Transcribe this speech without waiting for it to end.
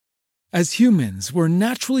As humans, we're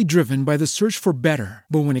naturally driven by the search for better.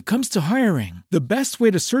 But when it comes to hiring, the best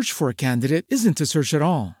way to search for a candidate isn't to search at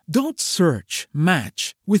all. Don't search,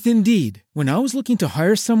 match with Indeed. When I was looking to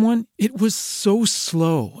hire someone, it was so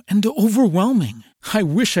slow and overwhelming. I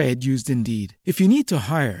wish I had used Indeed. If you need to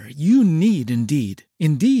hire, you need Indeed.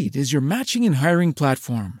 Indeed is your matching and hiring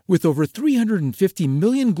platform with over 350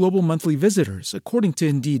 million global monthly visitors, according to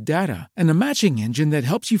Indeed data, and a matching engine that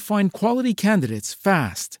helps you find quality candidates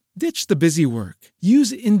fast. Ditch the busy work.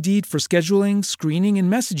 Use Indeed for scheduling, screening,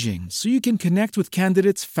 and messaging so you can connect with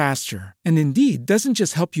candidates faster. And Indeed doesn't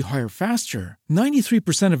just help you hire faster.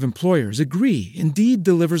 93% of employers agree Indeed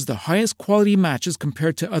delivers the highest quality matches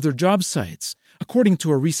compared to other job sites, according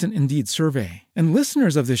to a recent Indeed survey. And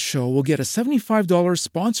listeners of this show will get a $75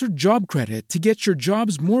 sponsored job credit to get your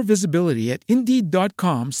jobs more visibility at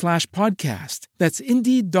Indeed.com/podcast. That's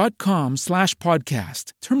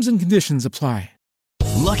Indeed.com/podcast. Terms and conditions apply.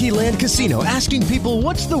 Lucky Land Casino, asking people,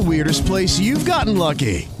 what's the weirdest place you've gotten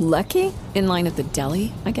lucky? Lucky? In line at the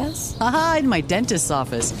deli, I guess? Aha, in my dentist's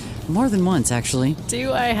office. More than once, actually.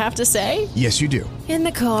 Do I have to say? Yes, you do. In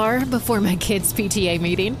the car before my kids' PTA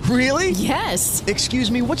meeting. Really? Yes. Excuse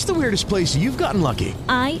me, what's the weirdest place you've gotten lucky?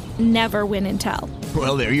 I never win and tell.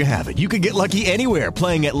 Well, there you have it. You can get lucky anywhere,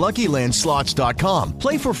 playing at LuckyLandSlots.com.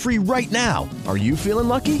 Play for free right now. Are you feeling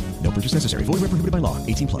lucky? No purchase necessary. Void where prohibited by law.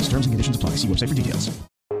 18 plus. Terms and conditions apply. See website for details.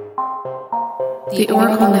 The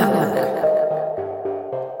Oracle Network.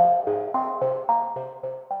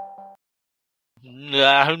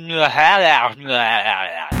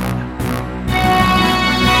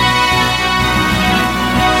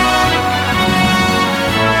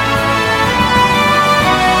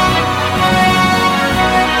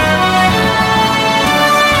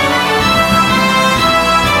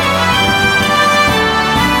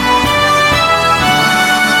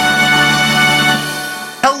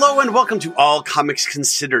 Hello and welcome to All Comics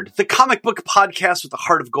Considered, the comic book podcast with a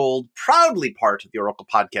heart of gold, proudly part of the Oracle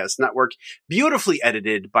Podcast Network, beautifully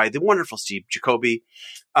edited by the wonderful Steve Jacoby.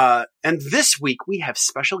 And this week we have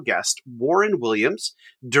special guest Warren Williams,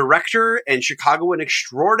 director and Chicagoan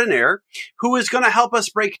extraordinaire, who is going to help us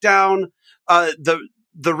break down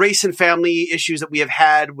the race and family issues that we have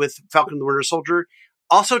had with Falcon and the Winter Soldier.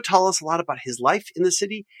 Also tell us a lot about his life in the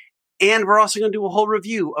city, and we're also going to do a whole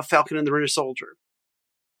review of Falcon and the Winter Soldier.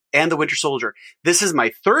 And the Winter Soldier. This is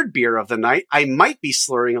my third beer of the night. I might be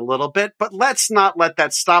slurring a little bit, but let's not let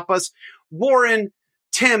that stop us. Warren,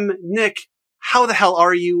 Tim, Nick, how the hell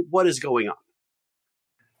are you? What is going on?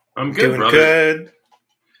 I'm good, Doing brother. good.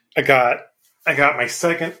 I got my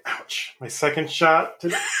second shot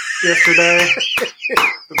yesterday.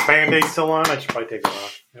 The Band-Aid's still on. I should probably take it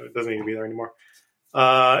off. It doesn't need to be there anymore.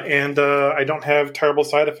 And I don't have terrible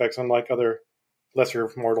side effects unlike other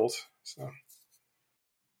lesser mortals. So.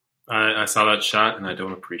 I saw that shot and I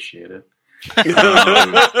don't appreciate it.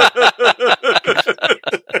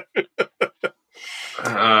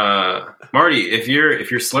 Marty, if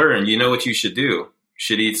you're slurring, you know what you should do. You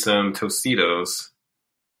should eat some Tostitos.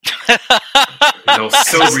 It'll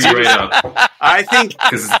sober you right up. I think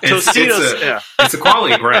because Tostitos, it's a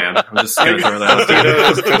quality brand. I'm just going to throw that out.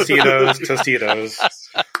 Tostitos.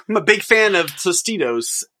 I'm a big fan of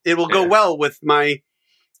Tostitos. It will go well with my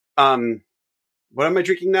what am I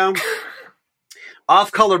drinking now?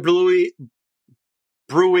 Off Color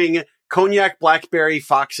Brewing Cognac Blackberry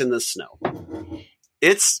Fox in the Snow.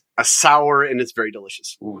 It's a sour and it's very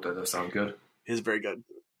delicious. Ooh, that does sound good. It's very good.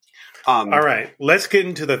 All right, let's get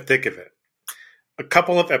into the thick of it. A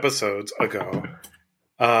couple of episodes ago,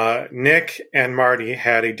 Nick and Marty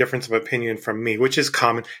had a difference of opinion from me, which is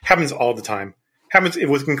common. Happens all the time. Happens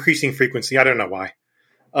with increasing frequency. I don't know why.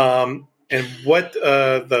 And what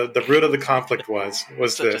the root of the conflict was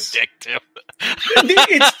this. Addictive.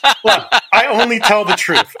 Look, I only tell the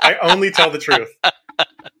truth.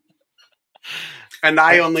 And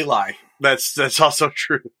I only lie. That's also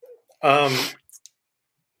true.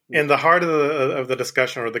 In the heart of the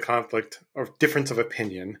discussion or the conflict or difference of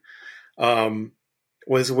opinion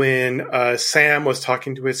was when Sam was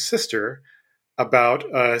talking to his sister about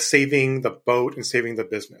saving the boat and saving the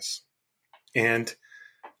business. And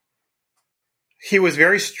he was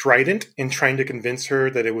very strident in trying to convince her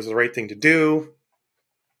that it was the right thing to do.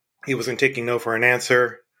 He wasn't taking no for an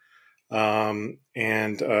answer. And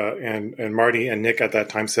Marty and Nick at that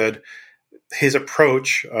time said his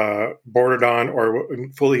approach bordered on or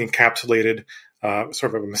fully encapsulated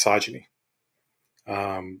sort of a misogyny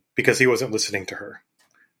because he wasn't listening to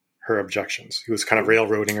her objections. He was kind of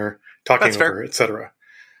railroading her, talking That's over fair. her, etc.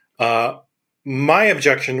 My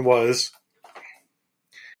objection was,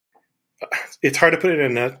 it's hard to put it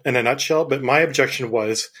in a nutshell, but my objection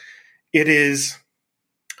was it is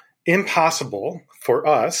impossible for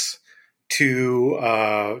us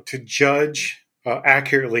to judge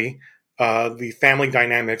accurately the family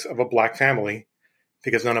dynamics of a black family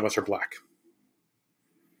because none of us are black.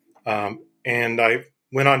 And I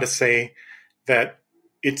went on to say that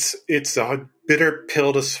it's a bitter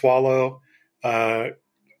pill to swallow,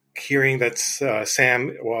 hearing that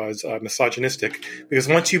Sam was misogynistic, because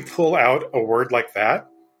once you pull out a word like that,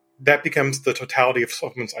 that becomes the totality of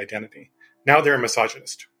someone's identity. Now they're a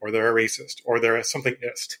misogynist, or they're a racist, or they're a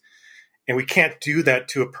something-ist. And we can't do that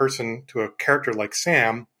to a person, to a character like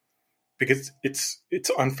Sam, because it's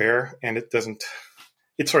unfair, and it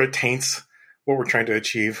sort of taints what we're trying to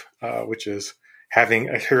achieve, which is having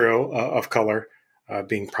a hero of color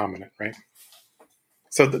being prominent, right?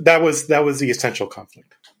 So that was the essential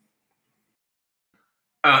conflict.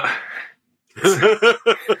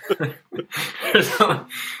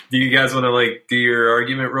 Do you guys want to do your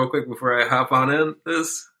argument real quick before I hop on in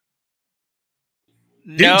this?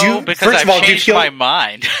 No, because I've changed my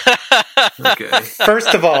mind. Okay.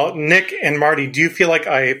 First of all, Nick and Marty, do you feel like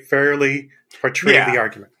I fairly portrayed the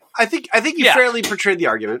argument? I think you fairly portrayed the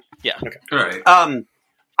argument. Yeah. Okay. All right.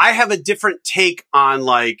 I have a different take on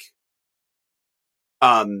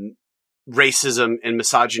racism and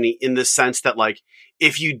misogyny in the sense that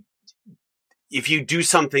if you do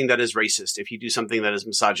something that is racist, if you do something that is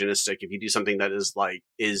misogynistic, if you do something that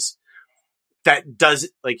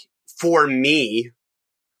for me,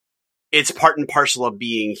 it's part and parcel of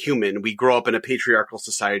being human. We grow up in a patriarchal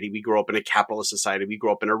society. We grow up in a capitalist society. We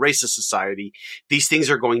grow up in a racist society. These things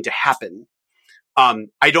are going to happen.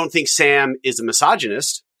 I don't think Sam is a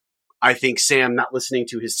misogynist. I think Sam not listening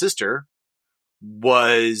to his sister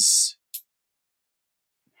was...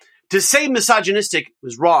 To say misogynistic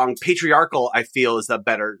was wrong. Patriarchal, I feel, is a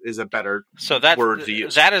better so word to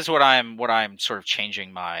use. That is what I'm sort of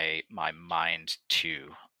changing my mind to.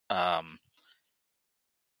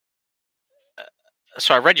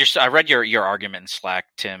 So I read your argument in Slack,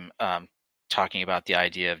 Tim, talking about the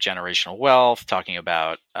idea of generational wealth, talking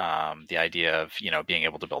about the idea of being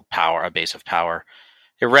able to build power, a base of power.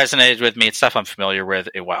 It resonated with me. It's stuff I'm familiar with.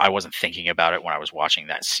 I wasn't thinking about it when I was watching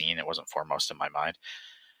that scene. It wasn't foremost in my mind.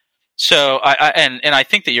 So I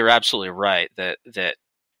think that you're absolutely right that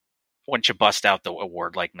once you bust out a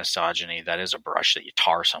word like misogyny, that is a brush that you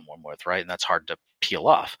tar someone with, right? And that's hard to peel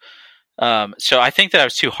off. So I think that I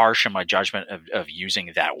was too harsh in my judgment of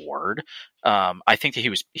using that word. I think that he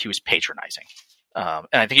was patronizing, and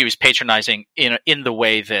I think he was patronizing in the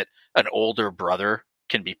way that an older brother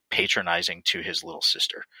can be patronizing to his little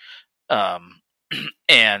sister.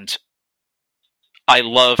 And I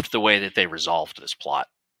loved the way that they resolved this plot.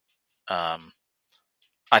 I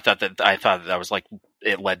thought that was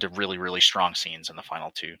it led to really, really strong scenes in the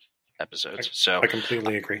final 2 episodes. I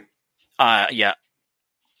completely agree. Yeah.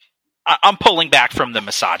 I'm pulling back from the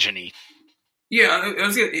misogyny. Yeah,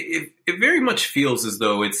 it very much feels as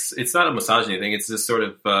though it's not a misogyny thing. It's this sort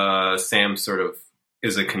of Sam sort of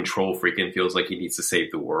is a control freak and feels like he needs to save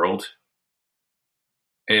the world,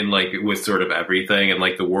 and with sort of everything, and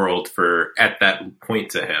the world at that point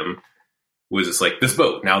to him was just this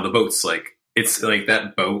boat. Now the boat's it's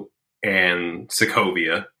that boat and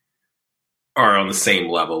Sokovia are on the same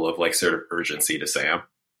level of sort of urgency to Sam,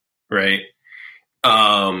 right?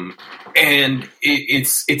 And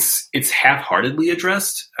it's half-heartedly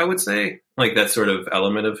addressed, I would say, that sort of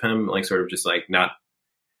element of him, sort of just not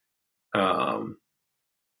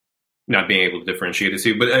being able to differentiate the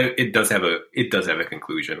two. But it does have a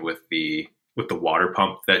conclusion with the water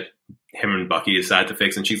pump that him and Bucky decide to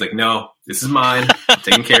fix, and she's like, "No, this is mine. I'm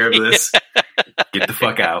taking care of this. Get the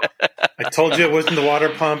fuck out." I told you it wasn't the water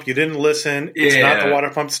pump. You didn't listen. It's not the water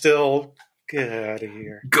pump still. Get out of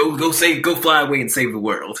here. Go fly away and save the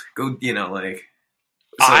world. Go, So.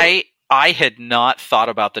 I had not thought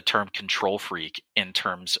about the term control freak in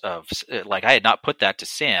terms of I had not put that to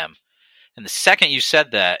Sam. And the second you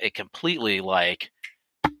said that, it completely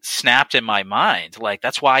snapped in my mind.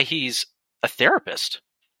 That's why he's a therapist,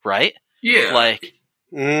 right? Yeah.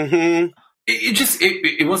 Mm-hmm.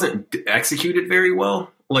 It wasn't executed very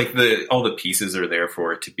well. All the pieces are there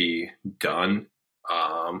for it to be done.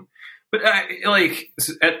 But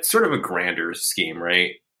at sort of a grander scheme,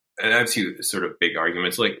 right? And I have 2 sort of big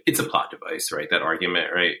arguments. It's a plot device, right? That argument,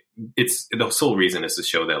 right? It's the sole reason is to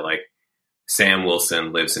show that Sam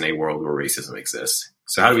Wilson lives in a world where racism exists.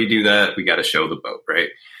 So how do we do that? We got to show the boat, right?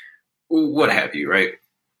 What have you, right?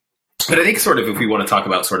 But I think sort of if we want to talk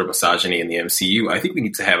about sort of misogyny in the MCU, I think we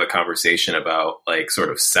need to have a conversation about sort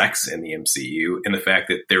of sex in the MCU and the fact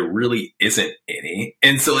that there really isn't any.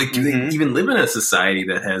 And so do they even live in a society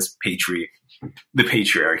that has the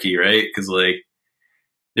patriarchy, right? Because like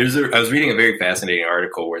I was reading a very fascinating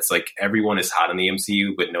article where it's like everyone is hot in the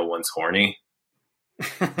MCU, but no one's horny.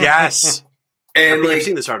 Yes. And like, I've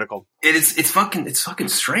seen this article. It's fucking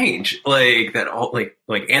strange. Like that all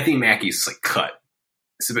like Anthony Mackie's like cut.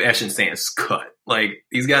 Sebastian Stan's cut. Like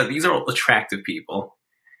these are all attractive people.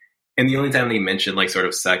 And the only time they mention like sort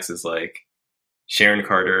of sex is like Sharon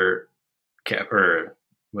Carter, or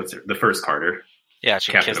what's it? The first Carter. Yeah,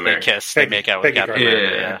 they kiss. They make out with Captain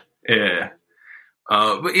America. Yeah.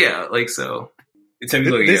 But yeah, like so. Tell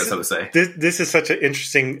me what you guys have to say. This is such an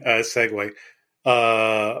interesting segue.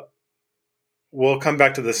 We'll come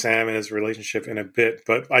back to the Sam and his relationship in a bit,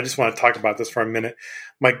 but I just want to talk about this for a minute.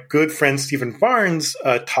 My good friend Stephen Barnes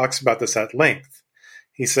talks about this at length.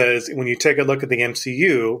 He says, when you take a look at the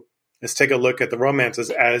MCU, let's take a look at the romances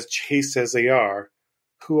as chaste as they are.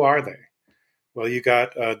 Who are they? Well, you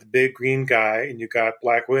got the big green guy and you got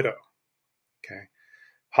Black Widow. Okay.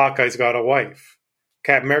 Hawkeye's got a wife.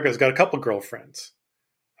 Captain America's got a couple girlfriends.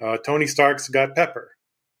 Tony Stark's got Pepper.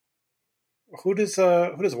 Who does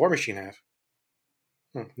War Machine have?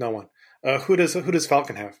 No one. Who does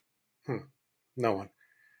Falcon have? No one.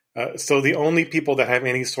 So the only people that have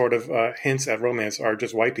any sort of hints at romance are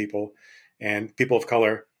just white people and people of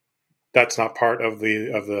color. That's not part of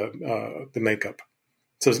the makeup.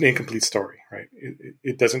 So it's an incomplete story, right?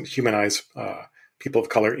 It doesn't humanize people of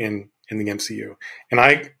color in the MCU. And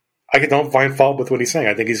I don't find fault with what he's saying.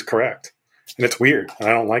 I think he's correct, and it's weird, and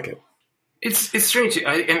I don't like it. It's strange,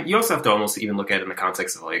 and you also have to almost even look at it in the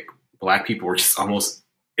context of like Black people were just almost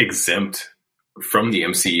exempt from the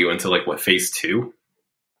MCU until like phase 2.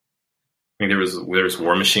 I mean, there was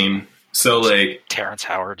War Machine, so like Terrence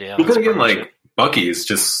Howard, yeah. But then again, like Bucky is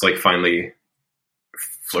just like finally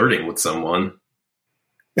flirting with someone.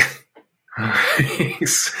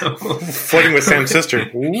 Flirting with Sam's sister.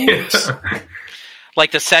 Yeah.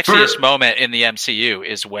 Like the sexiest moment in the MCU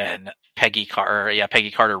is when Peggy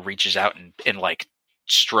Carter reaches out and like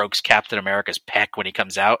strokes Captain America's peck when he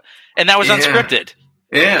comes out, and that was unscripted.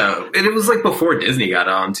 Yeah, and it was like before Disney got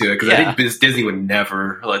onto it, because I think Disney would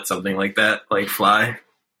never let something like that like fly.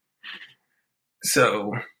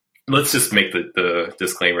 So let's just make the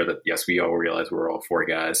disclaimer that yes, we all realize we're all 4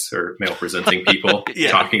 guys or male presenting people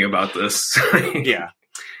talking about this. Yeah.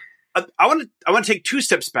 I want to take 2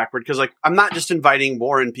 steps backward, because like I'm not just inviting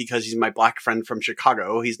Warren because he's my Black friend from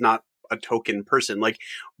Chicago. He's not a token person. Like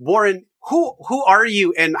Warren, who are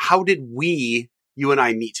you, and how did you and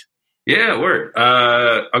I meet? Yeah, word.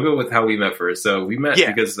 I'll go with how we met first. So we met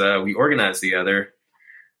because we organized together,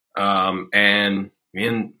 and me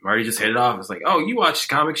and Marty just hit it off. It's like, oh, you watch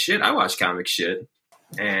comic shit? I watch comic shit,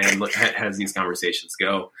 and has these conversations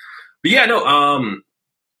go. But yeah, no.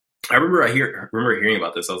 I remember hearing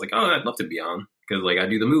about this. I was like, oh, I'd love to be on, because like I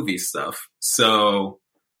do the movie stuff. So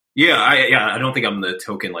I don't think I'm the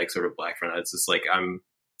token like sort of Black friend. It's just like I'm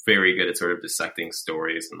very good at sort of dissecting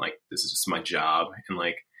stories, and like this is just my job. And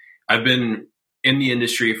like I've been in the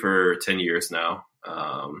industry for 10 years now.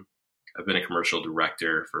 I've been a commercial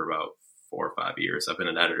director for about 4 or 5 years. I've been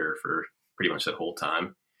an editor for pretty much that whole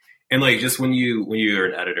time. And like just when you're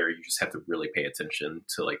an editor, you just have to really pay attention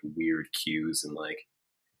to like weird cues and like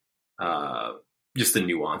just the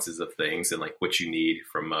nuances of things, and like what you need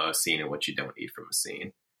from a scene and what you don't need from a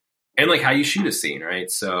scene, and like how you shoot a scene, right?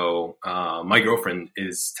 So my girlfriend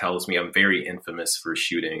tells me I'm very infamous for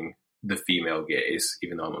shooting the female gaze,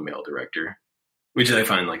 even though I'm a male director, which I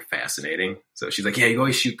find like fascinating. So she's like, yeah, you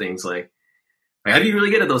always shoot things like I'd be really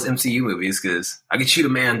good at those MCU movies because I can shoot a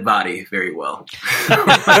man's body very well.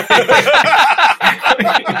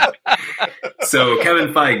 So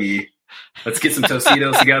Kevin Feige, let's get some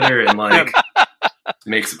Tostitos together and like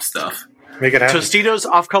make some stuff. Make it happen. Tostitos,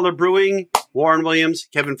 Off Color Brewing, Warren Williams,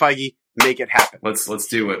 Kevin Feige, make it happen. Let's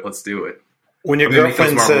do it. Let's do it. When your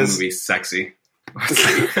girlfriend says movies sexy.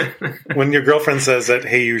 When your girlfriend says that,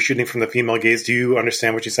 hey, you're shooting from the female gaze, do you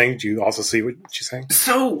understand what she's saying? Do you also see what she's saying?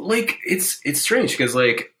 So like it's strange because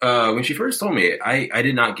like when she first told me, I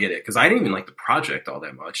did not get it because I didn't even like the project all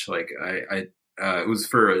that much. Like I it was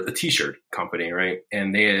for a t-shirt company, right?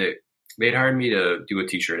 And they had hired me to do a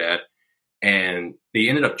t-shirt ad, and they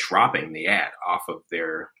ended up dropping the ad off of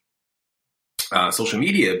their social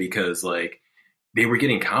media because like they were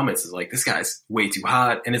getting comments like, this guy's way too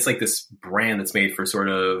hot. And it's like this brand that's made for sort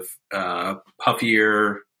of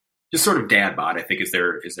puffier, just sort of dad bod, I think is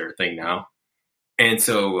their thing now. And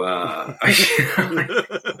so I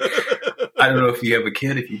don't know if you have a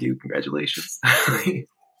kid. If you do, congratulations.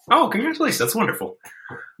 Oh, congratulations. That's wonderful.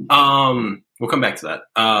 We'll come back to that.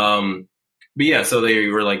 But yeah, so they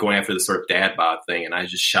were like going after this sort of dad bod thing. And I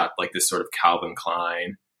just shot like this sort of Calvin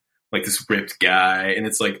Klein like this ripped guy, and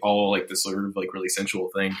it's like all like this sort of like really sensual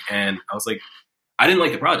thing. And I was like, I didn't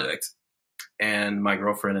like the project. And my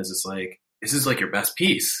girlfriend is just like, this is like your best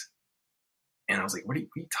piece. And I was like, what are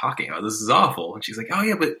you talking about? This is awful. And she's like, oh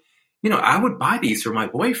yeah, but you know, I would buy these for my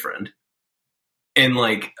boyfriend. And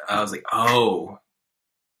like, I was like, oh,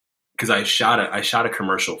 because I shot a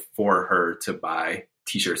commercial for her to buy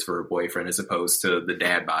t-shirts for her boyfriend, as opposed to the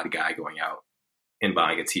dad bod guy going out and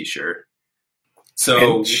buying a t-shirt.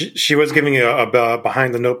 So and she was giving you a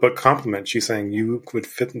behind the notebook compliment. She's saying you would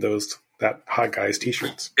fit in that hot guy's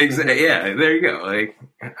t-shirts. Exactly. Yeah, there you go. Like,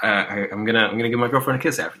 I'm gonna give my girlfriend a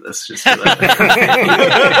kiss after this, just for that.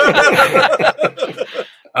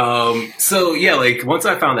 So yeah, like once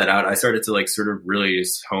I found that out, I started to like sort of really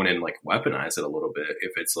just hone in, like weaponize it a little bit.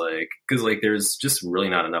 If it's like, because like there's just really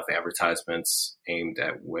not enough advertisements aimed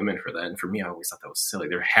at women for that. And for me, I always thought that was silly.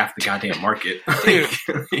 They're half the goddamn market. Dude,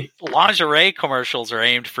 lingerie commercials are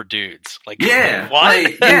aimed for dudes. Like, yeah, what?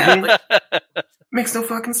 Like, yeah. Like, makes no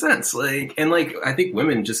fucking sense. Like, and like, I think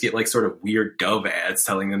women just get like sort of weird Dove ads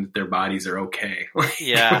telling them that their bodies are okay. Like,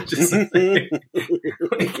 yeah. Just, like,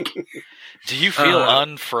 do you feel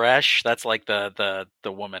unfresh? That's like the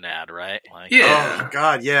woman ad, right? Like, yeah. Oh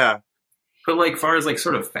God, yeah. But like, far as like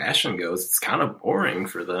sort of fashion goes, it's kind of boring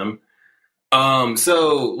for them.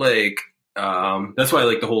 So like, that's why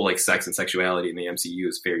like the whole like sex and sexuality in the MCU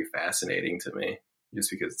is very fascinating to me,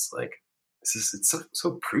 just because it's like, it's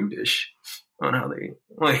so prudish on how they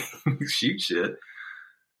like shoot shit.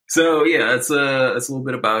 So yeah, that's a little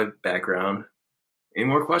bit about background. Any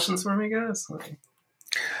more questions for me, guys?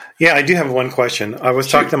 Yeah, I do have one question. I was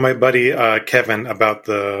talking to my buddy Kevin about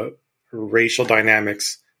the racial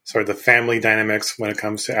dynamics, the family dynamics when it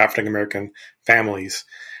comes to African American families,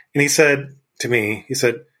 and he said to me,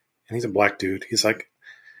 and he's a black dude. He's like,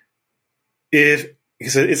 it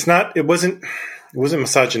wasn't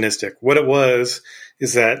misogynistic. What it was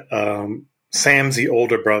is that Sam's the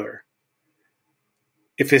older brother.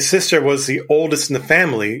 If his sister was the oldest in the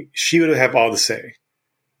family, she would have all the say.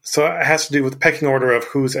 So it has to do with the pecking order of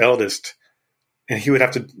who's eldest, and he would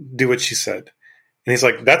have to do what she said. And he's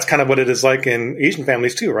like, that's kind of what it is like in Asian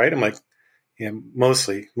families too, right? I'm like, yeah,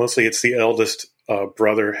 mostly it's the eldest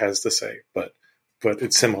brother has the say, but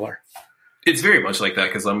it's similar. It's very much like that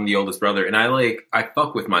because I'm the oldest brother, and I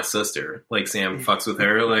fuck with my sister, like Sam fucks with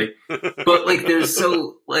her, like, but like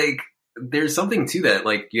there's something to that,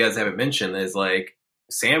 like you guys haven't mentioned, is like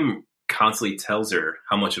Sam constantly tells her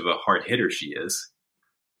how much of a hard hitter she is.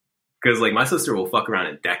 Because like my sister will fuck around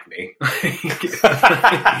and deck me.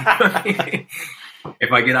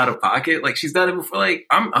 If I get out of pocket, like she's done it before. Like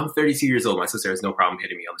I'm 32 years old. My sister has no problem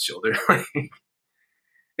hitting me on the shoulder.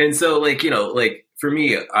 And so like, you know, like for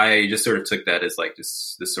me, I just sort of took that as like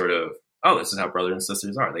this sort of, oh, this is how brothers and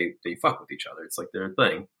sisters are. They fuck with each other. It's like their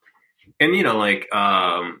thing. And you know, like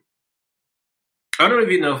I don't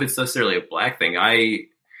even know if it's necessarily a black thing. I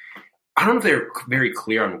don't know if they're very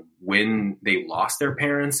clear on when they lost their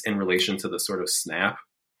parents in relation to the sort of snap.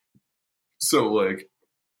 So like,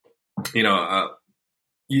 you know,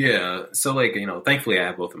 yeah. So like, you know, thankfully I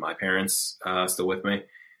have both of my parents still with me.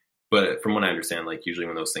 But from what I understand, like usually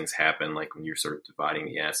when those things happen, like when you're sort of dividing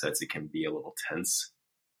the assets, it can be a little tense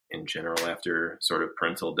in general after sort of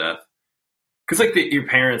parental death. Because like your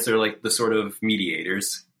parents are like the sort of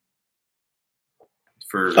mediators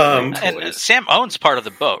for and Sam owns part of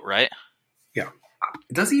the boat, right? Yeah.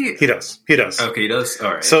 Does he? He does. Okay, he does.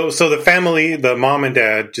 All right. So the family, the mom and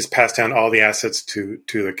dad, just pass down all the assets to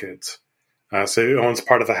the kids. So he owns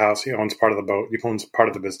part of the house, he owns part of the boat, he owns part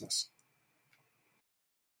of the business.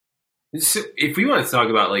 So if we want to talk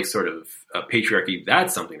about like sort of patriarchy,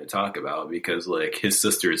 that's something to talk about because like his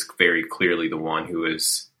sister is very clearly the one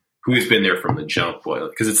who's been there from the jump.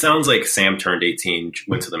 Because it sounds like Sam turned 18,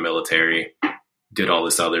 went to the military, did all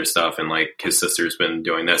this other stuff, and like his sister's been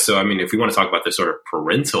doing that. So I mean, if we want to talk about the sort of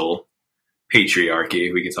parental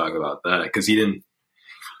patriarchy, we can talk about that because he didn't,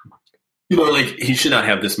 you know, like he should not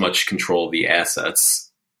have this much control of the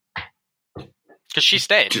assets. Because she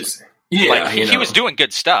stayed. Yeah, like he was doing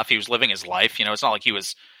good stuff. He was living his life. You know, it's not like he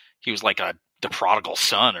was like the prodigal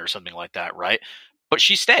son or something like that, right? But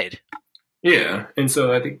she stayed. Yeah, and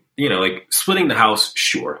so I think, you know, like splitting the house,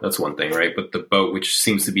 sure, that's one thing, right? But the boat, which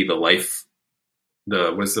seems to be the life,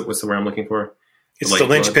 what's the word I'm looking for? It's the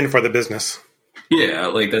linchpin for the business. Yeah,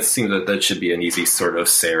 like that seems that should be an easy sort of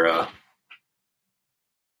Sarah.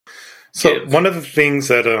 So one of the things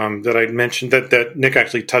that I mentioned that Nick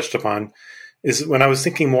actually touched upon is when I was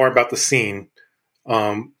thinking more about the scene,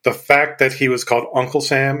 the fact that he was called Uncle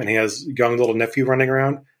Sam and he has a young little nephew running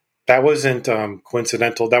around, that wasn't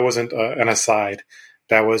coincidental. That wasn't an aside.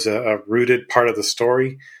 That was a rooted part of the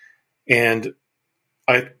story. And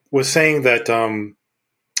I was saying that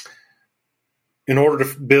in order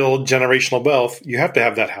to build generational wealth, you have to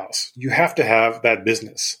have that house. You have to have that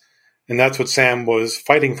business. And that's what Sam was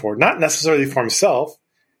fighting for. Not necessarily for himself.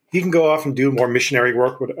 He can go off and do more missionary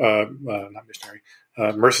work,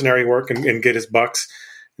 mercenary work and get his bucks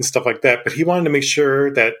and stuff like that. But he wanted to make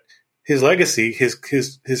sure that his legacy,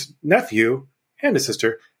 his nephew and his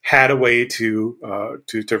sister had a way to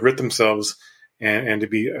rid themselves and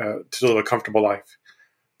to live a comfortable life.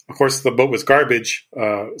 Of course, the boat was garbage,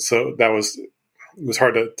 so it was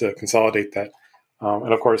hard to consolidate that.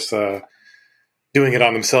 And of course, doing it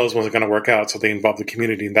on themselves wasn't going to work out, so they involved the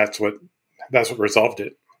community, and that's what resolved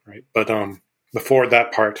it, right? But before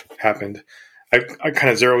that part happened, I kind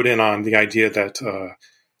of zeroed in on the idea that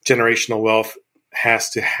generational wealth has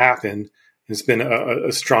to happen. It's been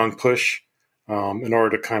a strong push in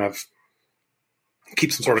order to kind of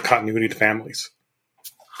keep some sort of continuity to families.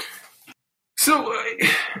 So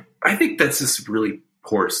I think that's just really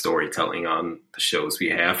poor storytelling on the shows we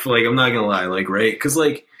have. Like, I'm not gonna lie, like, right? Because,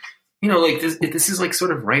 like, you know, like this is like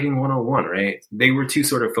sort of writing 101, right? They were too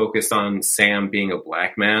sort of focused on Sam being a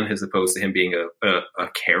black man as opposed to him being a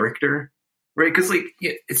character, right? Because, like,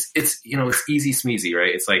 it's you know, it's easy smeezy,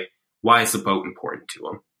 right? It's like, why is the boat important to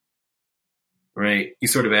him, right? You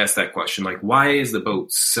sort of ask that question, like, why is the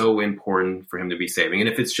boat so important for him to be saving? And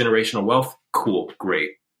if it's generational wealth, cool,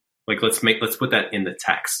 great. Like, let's put that in the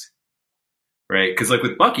text, right? Because, like,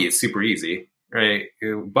 with Bucky, it's super easy, right?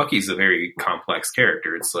 Bucky's a very complex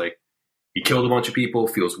character. It's like, he killed a bunch of people,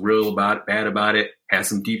 feels bad about it, has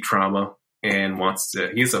some deep trauma, and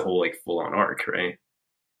he has a whole, like, full-on arc, right?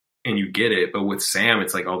 And you get it. But with Sam,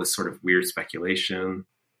 it's like all this sort of weird speculation.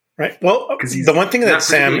 Right. Well, the one thing that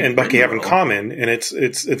Sam and Bucky have in common, and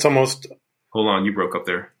it's almost... Hold on, you broke up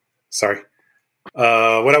there. Sorry.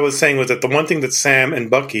 What I was saying was that the one thing that Sam and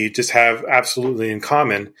Bucky just have absolutely in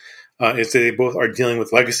common is that they both are dealing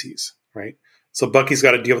with legacies, right? So Bucky's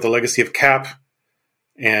got to deal with the legacy of Cap,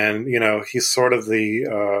 and, you know, he's sort of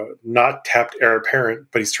the not tapped heir apparent,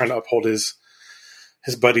 but he's trying to uphold his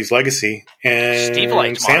buddy's legacy. And Steve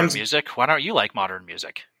liked modern music. Why don't you like modern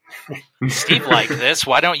music? Steve liked this.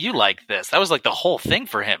 Why don't you like this? That was like the whole thing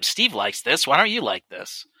for him. Steve likes this. Why don't you like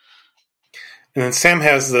this? And then Sam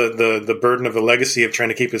has the burden of the legacy of trying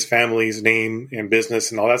to keep his family's name and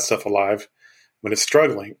business and all that stuff alive when it's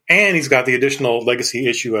struggling. And he's got the additional legacy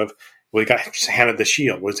issue of, well, he got handed the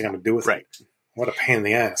shield. What is he going to do with it? What a pain in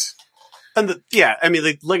the ass. And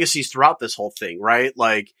the legacies throughout this whole thing, right?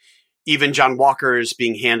 Like, even John Walker is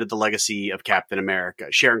being handed the legacy of Captain America.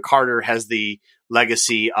 Sharon Carter has the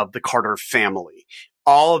legacy of the Carter family.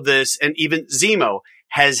 All of this, and even Zemo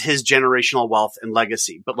has his generational wealth and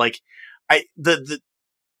legacy. But, like, and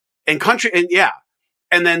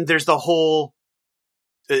then there's the whole,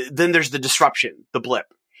 then there's the disruption, the blip,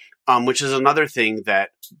 which is another thing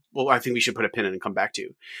that, well, I think we should put a pin in and come back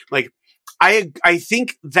to. Like, I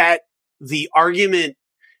think that the argument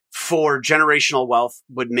for generational wealth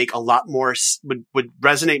would make a lot more, would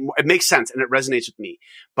resonate more. It makes sense and it resonates with me,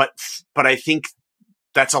 but I think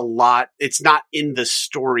that's a lot. It's not in the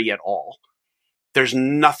story at all. There's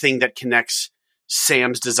nothing that connects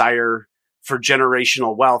Sam's desire for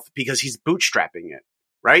generational wealth because he's bootstrapping it,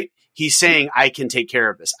 right? He's saying, I can take care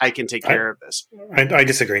of this. I can take care of this. I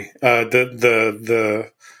disagree.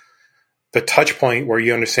 The touch point where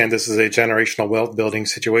you understand this is a generational wealth building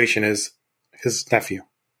situation is his nephew.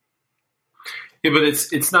 Yeah, but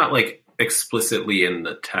it's not like explicitly in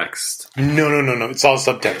the text. No. It's all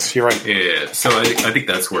subtext. You're right. Yeah. So I think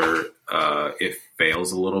that's where it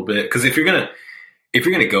fails a little bit. Because if you're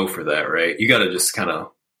gonna go for that, right, you got to just kind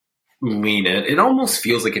of lean in. It almost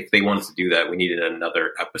feels like if they wanted to do that, we needed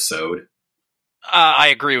another episode. I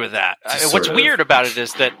agree with that. What's weird about it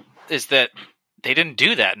is that they didn't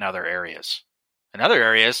do that in other areas. In other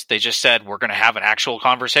areas, they just said, we're going to have an actual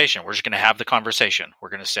conversation. We're just going to have the conversation. We're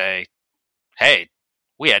going to say, hey,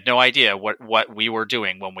 we had no idea what we were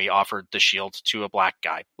doing when we offered the shield to a black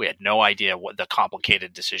guy. We had no idea what the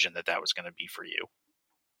complicated decision that was going to be for you.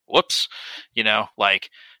 Whoops. You know, like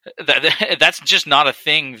that's just not a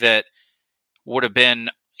thing that would have been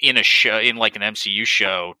in a show, in like an MCU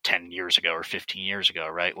show 10 years ago or 15 years ago.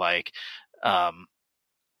 Right. Like,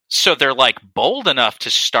 so they're like bold enough to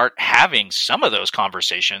start having some of those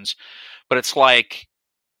conversations, but it's like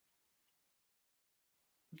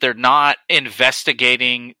they're not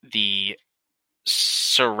investigating the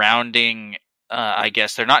surrounding, I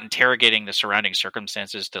guess they're not interrogating the surrounding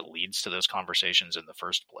circumstances that leads to those conversations in the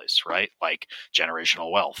first place, right? Like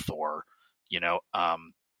generational wealth or, you know,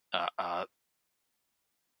 how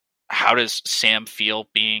does Sam feel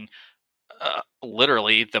being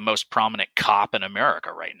literally the most prominent cop in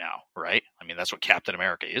America right now, right? I mean, that's what Captain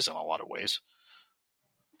America is in a lot of ways.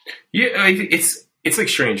 Yeah, it's like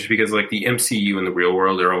strange because like the MCU and the real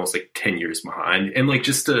world are almost like 10 years behind. And like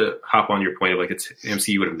just to hop on your point of like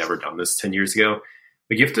MCU would have never done this 10 years ago.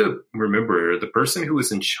 Like you have to remember the person who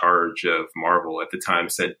was in charge of Marvel at the time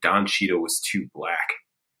said Don Cheadle was too black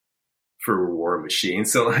for War Machine.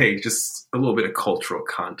 So like just a little bit of cultural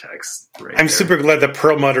context. Right I'm there. super glad that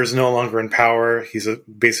Perlmutter is no longer in power. He's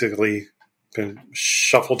basically been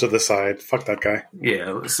shuffled to the side. Fuck that guy.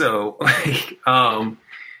 Yeah. So like,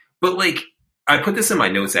 but like I put this in my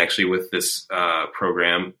notes actually with this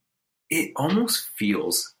program. It almost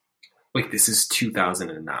feels like this is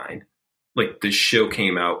 2009. Like the show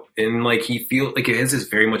came out and like he feels like it has this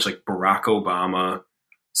very much like Barack Obama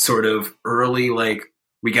sort of early, like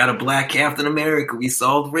we got a black Captain America. We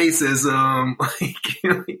solved racism.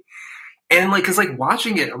 And like, cause like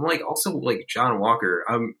watching it, I'm like also like John Walker,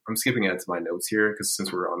 I'm skipping ahead to my notes here cause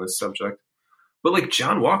since we're on this subject, but like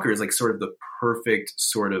John Walker is like sort of the perfect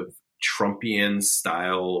sort of Trumpian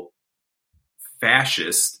style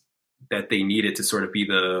fascist that they needed to sort of be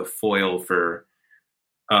the foil for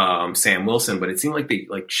Sam Wilson, but it seemed like they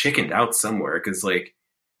like chickened out somewhere because like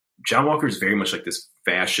John Walker is very much like this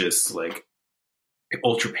fascist, like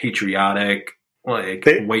ultra patriotic, like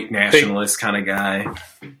white nationalist kind of guy.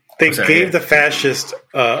 They gave the fascist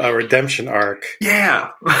a redemption arc.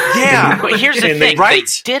 Yeah, yeah. But here's the thing: right?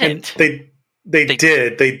 They didn't. They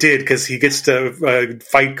did because he gets to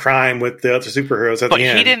fight crime with the other superheroes at the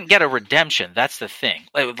end. But he didn't get a redemption. That's the thing.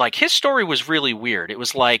 Like his story was really weird. It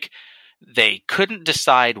was like they couldn't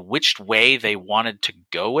decide which way they wanted to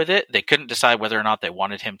go with it. They couldn't decide whether or not they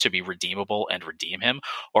wanted him to be redeemable and redeem him,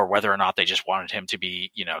 or whether or not they just wanted him to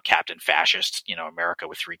be, Captain Fascist, America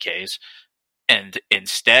with 3 Ks. And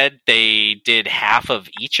instead, they did half of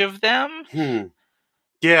each of them.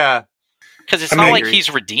 Yeah. Because it's not like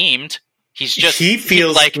he's redeemed. He's just he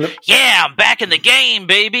feels like, yeah, I'm back in the game,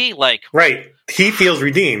 baby. Like, right. He feels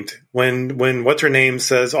redeemed when what's her name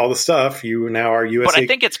says all the stuff. You now are USA. But I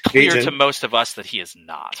think it's clear agent. to most of us that he is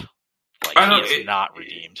not. Like, he is not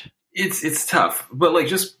redeemed. It's tough, but like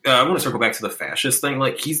just I want to circle back to the fascist thing.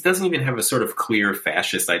 Like he doesn't even have a sort of clear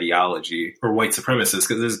fascist ideology or white supremacist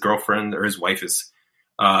because his girlfriend or his wife is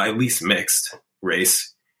at least mixed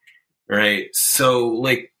race, right? So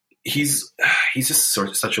like he's just sort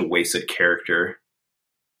of such a wasted character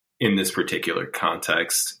in this particular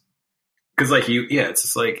context because like it's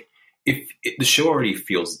just like if the show already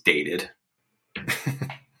feels dated.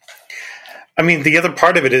 I mean, the other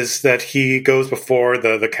part of it is that he goes before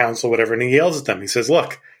the council, whatever, and he yells at them. He says,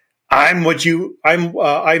 "Look, I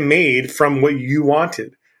made from what you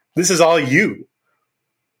wanted. This is all you."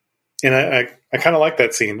 And I kind of like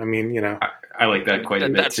that scene. I mean, I like that quite a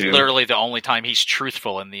bit That's too. literally the only time he's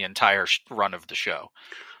truthful in the entire run of the show.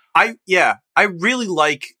 I really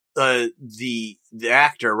like the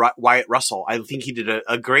actor Wyatt Russell. I think he did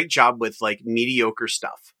a great job with like mediocre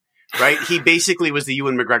stuff. Right, he basically was the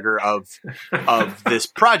Ewan McGregor of this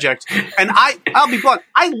project, and I'll be blunt.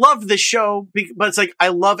 I love this show, but it's like I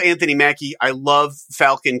love Anthony Mackie, I love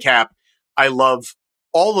Falcon Cap, I love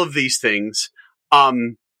all of these things,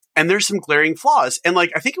 and there's some glaring flaws. And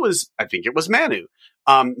like I think it was Manu,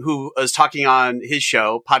 who was talking on his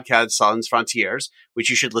show Podcast Sans Frontières, which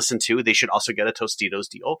you should listen to. They should also get a Tostitos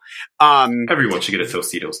deal. Everyone should get a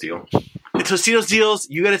Tostitos deal. Tostitos deals.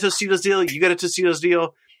 You get a Tostitos deal. You get a Tostitos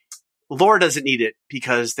deal. Lore doesn't need it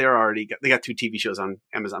because they got 2 TV shows on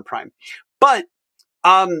Amazon Prime. But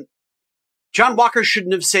John Walker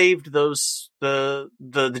shouldn't have saved the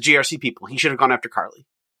GRC people. He should have gone after Carly.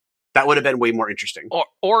 That would have been way more interesting.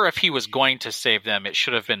 Or if he was going to save them, it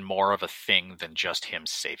should have been more of a thing than just him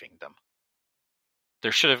saving them.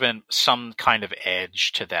 There should have been some kind of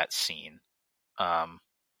edge to that scene.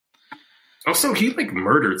 Also, he like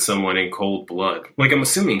murdered someone in cold blood. Like I'm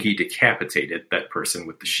assuming he decapitated that person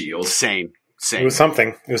with the shield. Same. It was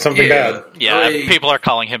something. It was something bad. Yeah, people are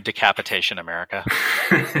calling him Decapitation America.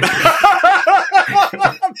 That's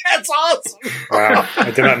awesome. Wow, I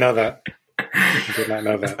did not know that.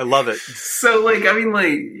 I love it. So like, I mean,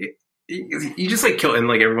 like you just like kill and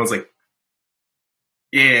like everyone's like,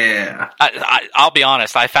 yeah. I'll be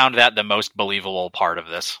honest. I found that the most believable part of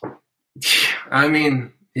this. I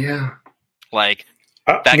mean, yeah. Like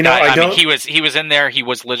that guy. I mean, he was in there. He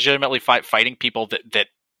was legitimately fighting people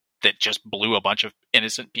that just blew a bunch of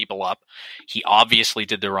innocent people up. He obviously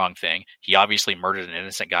did the wrong thing. He obviously murdered an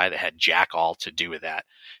innocent guy that had jack all to do with that.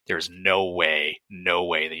 There's no way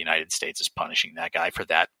the United States is punishing that guy for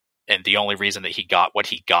that. And the only reason that he got what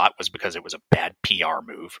he got was because it was a bad PR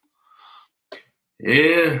move.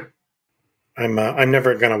 Yeah. I'm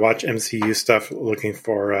never going to watch MCU stuff looking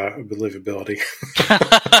for believability.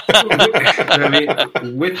 I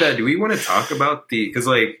mean, with that, do we want to talk about because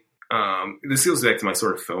this goes back to my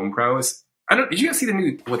sort of film prowess. Did you guys see the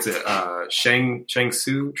new Shang-Chi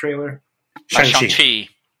trailer? Shang-Chi.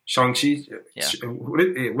 Shang-Chi? Yeah.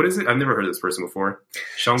 What is it? I've never heard of this person before.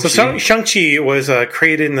 Shang-Chi? So Shang-Chi was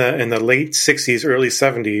created in the late 60s, early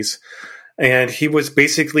 70s, and he was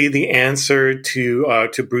basically the answer to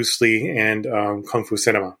Bruce Lee and Kung Fu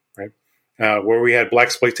cinema, right? Where we had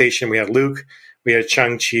blaxploitation, we had Luke, we had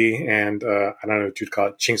Shang-Chi, and I don't know what you'd call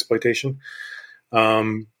it, Chingsploitation.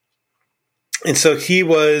 And so he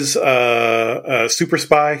was a super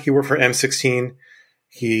spy. He worked for M16.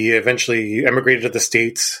 He eventually emigrated to the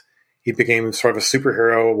States. He became sort of a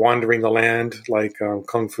superhero, wandering the land like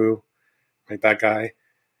Kung Fu, right? That guy.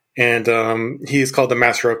 And he is called the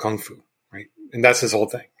Master of Kung Fu, right? And that's his whole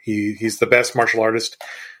thing. He's the best martial artist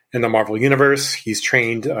in the Marvel Universe. He's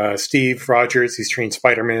trained Steve Rogers. He's trained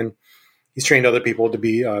Spider-Man. He's trained other people to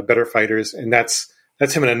be better fighters. And that's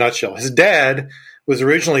him in a nutshell. His dad was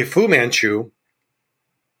originally Fu Manchu.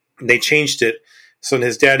 They changed it. So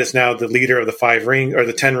his dad is now the leader of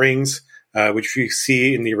the 10 Rings, which you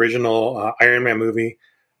see in the original Iron Man movie.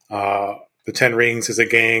 The 10 Rings is a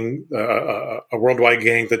gang, a worldwide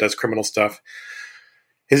gang that does criminal stuff.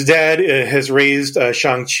 His dad has raised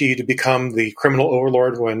Shang-Chi to become the criminal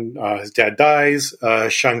overlord when his dad dies.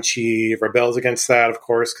 Shang-Chi rebels against that, of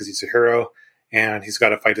course, because he's a hero, and he's got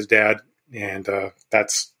to fight his dad. And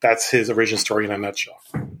that's his origin story in a nutshell.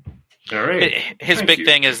 All right. His big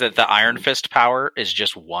thing is that the Iron Fist power is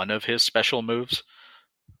just one of his special moves.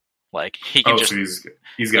 Like he can so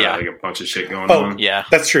he's got like a bunch of shit going on. Yeah,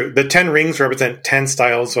 that's true. The 10 Rings represent 10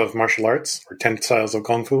 styles of martial arts or 10 styles of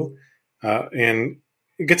Kung Fu. And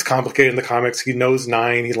it gets complicated in the comics. He knows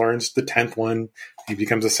 9. He learns the 10th one. He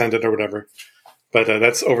becomes ascendant or whatever. But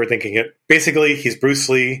that's overthinking it. Basically, he's Bruce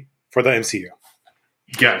Lee for the MCU.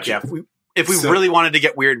 Gotcha. Yeah, if we really wanted to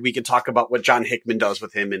get weird, we could talk about what John Hickman does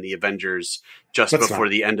with him in the Avengers just before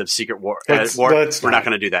the end of Secret War. We're not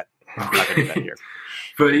going to do that. We're not going to do that here.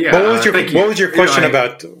 But yeah, what was your question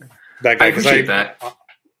about that guy? I appreciate that.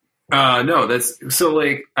 No, that's so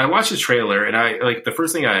like I watched the trailer and I like the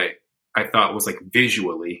first thing I thought was like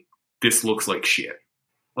visually this looks like shit.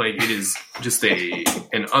 Like it is just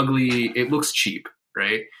an ugly. It looks cheap,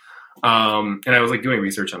 right? And I was like doing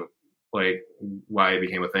research on like why it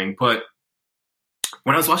became a thing, but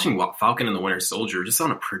when I was watching Falcon and the Winter Soldier, just on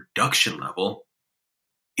a production level,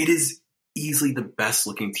 it is easily the best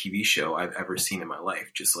looking TV show I've ever seen in my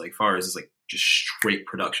life. Just like far as like just straight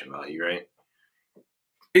production value, right?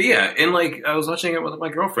 But yeah, and like I was watching it with my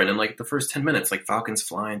girlfriend, and like the first 10 minutes, like Falcon's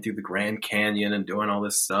flying through the Grand Canyon and doing all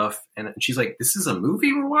this stuff, and she's like, "This is a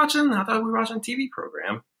movie we're watching? I thought we were watching a TV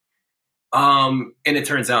program." And it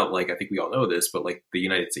turns out, like I think we all know this, but like the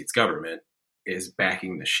United States government is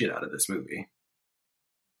backing the shit out of this movie.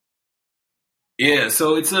 Yeah,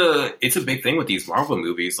 so it's a big thing with these Marvel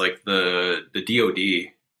movies. Like the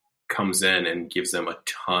DoD comes in and gives them a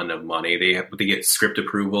ton of money. They get script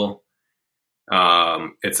approval.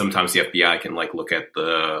 And sometimes the FBI can like look at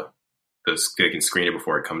they can screen it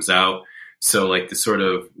before it comes out. So like the sort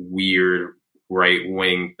of weird right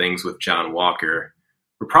wing things with John Walker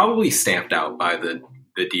were probably stamped out by the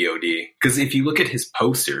DoD. Because if you look at his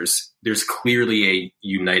posters, there's clearly a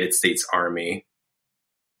United States Army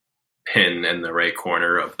pin in the right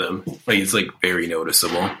corner of them. Like it's like very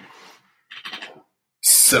noticeable.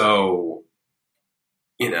 So,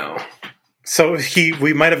 you know. So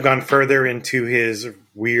we might have gone further into his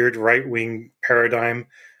weird right-wing paradigm,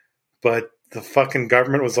 but the fucking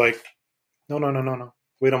government was like, no.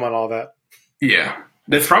 We don't want all that. Yeah.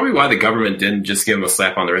 That's probably why the government didn't just give him a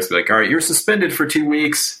slap on the wrist, be like, all right, you're suspended for 2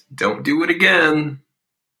 weeks. Don't do it again.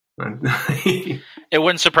 It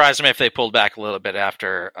wouldn't surprise me if they pulled back a little bit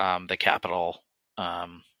after the Capitol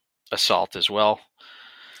assault as well.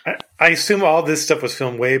 I assume all this stuff was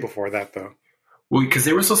filmed way before that, though. Well, because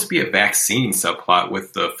there was supposed to be a vaccine subplot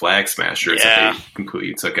with the Flag Smashers that they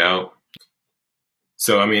completely took out.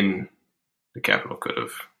 So, I mean, the Capitol could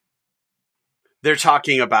have. They're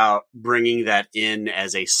talking about bringing that in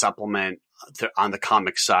as a supplement on the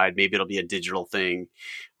comic side. Maybe it'll be a digital thing,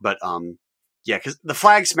 but yeah, because the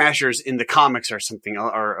Flag Smashers in the comics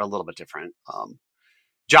are a little bit different.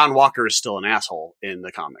 John Walker is still an asshole in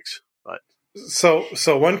the comics, but so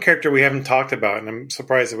one character we haven't talked about, and I'm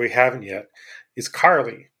surprised that we haven't yet, is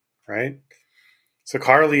Carly, right? So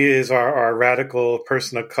Carly is our radical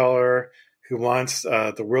person of color who wants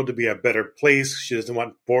the world to be a better place. She doesn't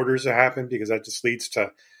want borders to happen because that just leads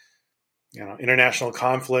to international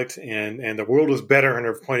conflict, and the world was better in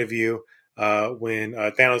her point of view when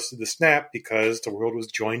Thanos did the snap because the world was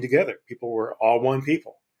joined together. People were all one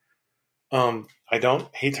people. I don't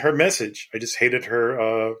hate her message. I just hated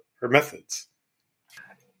her methods.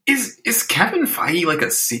 Is Kevin Feige like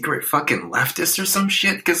a secret fucking leftist or some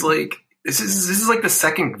shit? Because like this is like the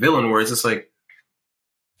second villain where it's just like.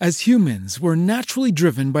 As humans, we're naturally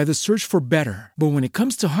driven by the search for better. But when it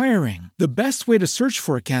comes to hiring, the best way to search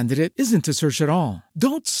for a candidate isn't to search at all.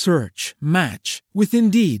 Don't search, match with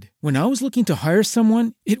Indeed. When I was looking to hire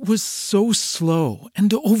someone, it was so slow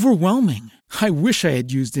and overwhelming. I wish I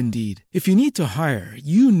had used Indeed. If you need to hire,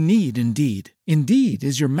 you need Indeed. Indeed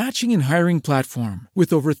is your matching and hiring platform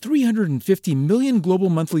with over 350 million global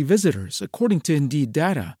monthly visitors, according to Indeed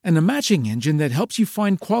data, and a matching engine that helps you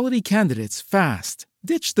find quality candidates fast.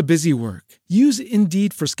 Ditch the busy work. Use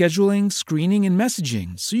Indeed for scheduling, screening, and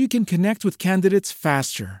messaging so you can connect with candidates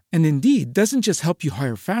faster. And Indeed doesn't just help you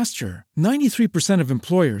hire faster. 93% of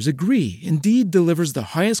employers agree Indeed delivers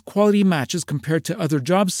the highest quality matches compared to other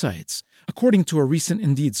job sites, according to a recent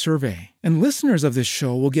Indeed survey. And listeners of this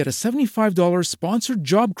show will get a $75 sponsored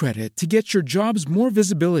job credit to get your jobs more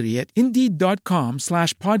visibility at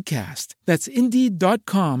Indeed.com/podcast. That's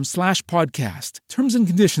Indeed.com/podcast. Terms and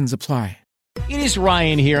conditions apply. It is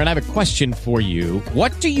Ryan here, and I have a question for you.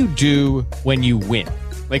 What do you do when you win?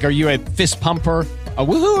 Like, are you a fist pumper, a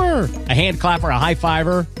woohooer, a hand clapper, a high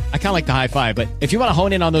fiver? I kind of like the high five, but if you want to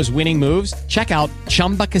hone in on those winning moves, check out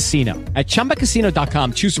Chumba Casino. At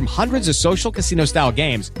ChumbaCasino.com, choose from hundreds of social casino-style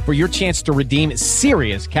games for your chance to redeem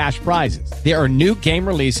serious cash prizes. There are new game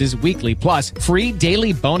releases weekly, plus free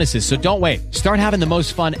daily bonuses, so don't wait. Start having the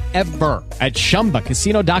most fun ever at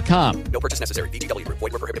ChumbaCasino.com. No purchase necessary. VGW. Void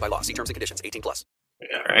where prohibited by law. See terms and conditions. 18+. All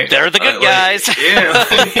right. They're the good guys.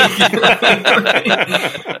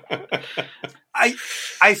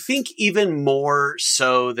 I think even more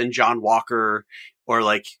so than John Walker or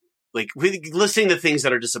like listening to things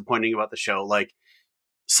that are disappointing about the show, like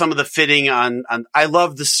some of the fitting on I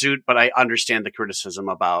love the suit, but I understand the criticism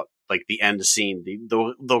about like the end scene,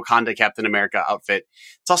 the Wakanda Captain America outfit.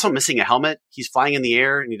 It's also missing a helmet. He's flying in the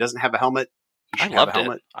air and he doesn't have a helmet. I loved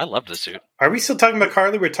it. I loved the suit. Are we still talking about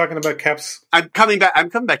Carly? We're talking about Cap's. I'm coming back to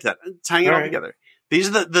that. Tying it all together. These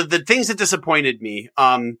are the things that disappointed me.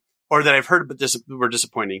 Or that I've heard, but were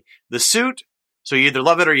disappointing. The suit, so you either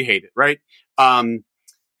love it or you hate it, right? John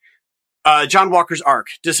Walker's arc,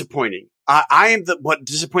 disappointing. What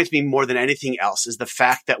disappoints me more than anything else is the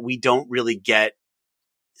fact that we don't really get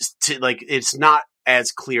to, like, it's not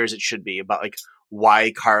as clear as it should be about like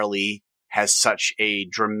why Carly has such a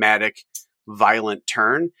dramatic, violent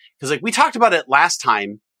turn. Because like we talked about it last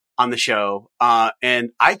time on the show,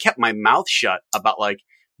 and I kept my mouth shut about like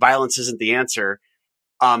violence isn't the answer.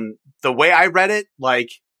 The way I read it, like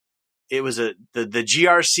it was the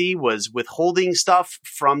GRC was withholding stuff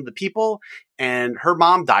from the people and her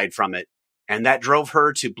mom died from it. And that drove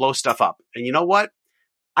her to blow stuff up. And you know what?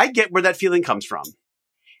 I get where that feeling comes from.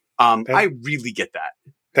 I really get that.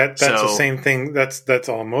 That's the same thing. That's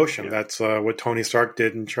all emotion. Yeah. That's what Tony Stark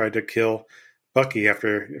did and tried to kill Bucky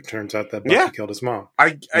after it turns out that Bucky killed his mom.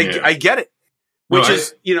 I get it. Which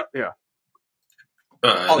is, yeah.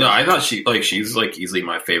 No, I thought she's like easily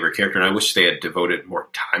my favorite character, and I wish they had devoted more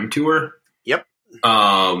time to her. Yep.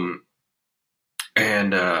 I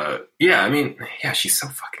mean, she's so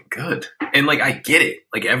fucking good, and like I get it.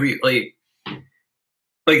 Like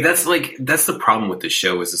that's the problem with the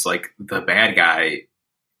show is it's like the bad guy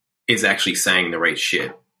is actually saying the right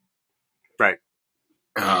shit. Right.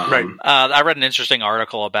 Right. I read an interesting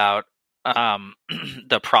article about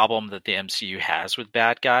the problem that the MCU has with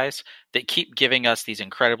bad guys. They keep giving us these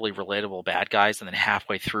incredibly relatable bad guys, and then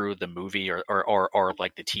halfway through the movie or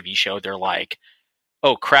like the TV show, they're like,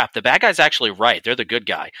 "Oh crap, the bad guy's actually right. They're the good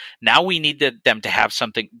guy." Now we need them to have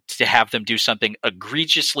them do something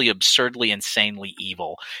egregiously, absurdly, insanely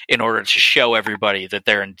evil in order to show everybody that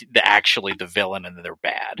they're actually the villain and that they're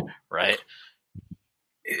bad, right?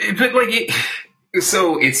 But like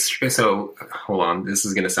So hold on, this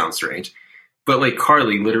is going to sound strange, but like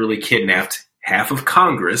Carly literally kidnapped half of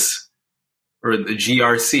Congress or the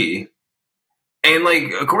GRC. And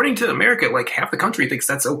like, according to America, like half the country thinks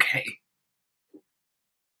that's okay.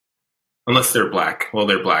 Unless they're black. Well,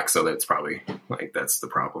 they're black, so that's probably like, that's the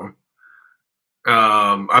problem.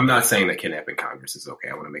 I'm not saying that kidnapping Congress is okay.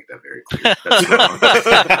 I want to make that very clear. That's wrong.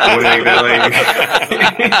 I want to make that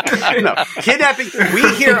like... No, kidnapping. We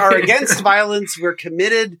here are against violence. We're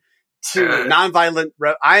committed to nonviolent.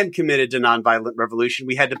 I am committed to nonviolent revolution.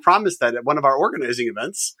 We had to promise that at one of our organizing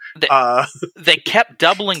events. They kept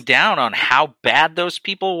doubling down on how bad those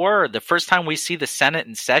people were. The first time we see the Senate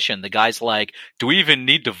in session, the guy's like, "Do we even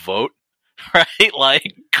need to vote?" right?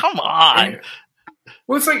 Like, come on.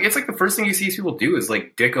 Well, it's like the first thing you see people do is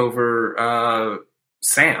like dick over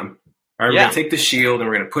Sam. All right, we're gonna take the shield and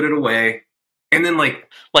we're gonna put it away, and then like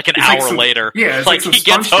an hour later, it's like he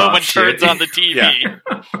gets home and turns on the TV.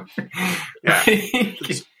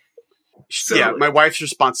 Yeah. My wife's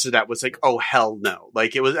response to that was like, "Oh hell no!"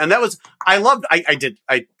 Like it was, and that was I did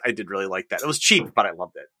really like that. It was cheap, but I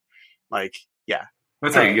loved it. Like, yeah,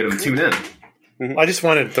 that's how you get them tuned in. I just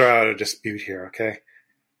wanted to throw out a dispute here, okay?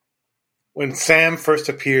 When Sam first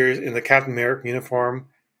appears in the Captain America uniform,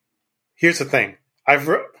 here's the thing.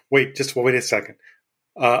 Wait a second.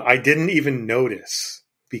 I didn't even notice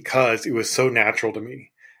because it was so natural to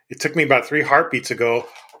me. It took me about 3 heartbeats to go,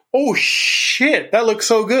 oh shit, that looks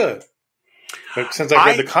so good. But since I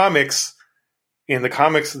read the comics, in the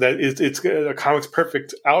comics it's a comics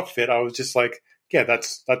perfect outfit, I was just like, yeah,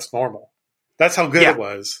 that's normal. That's how good it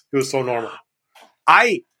was. It was so normal.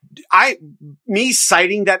 Me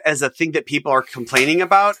citing that as a thing that people are complaining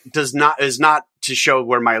about is not to show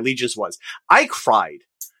where my allegiance was. I cried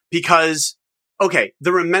because, okay,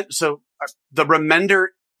 when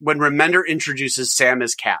Remender introduces Sam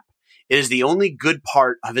as Cap, it is the only good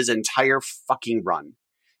part of his entire fucking run.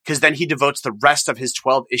 Because then he devotes the rest of his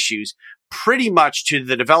 12 issues pretty much to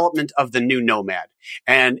the development of the new Nomad.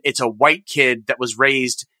 And it's a white kid that was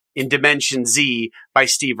raised in Dimension Z by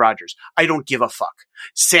Steve Rogers. I don't give a fuck.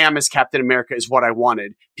 Sam as Captain America is what I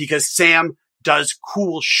wanted because Sam does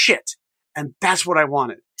cool shit. And that's what I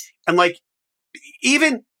wanted. And like,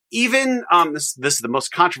 even this is the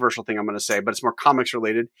most controversial thing I'm going to say, but it's more comics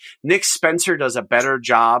related. Nick Spencer does a better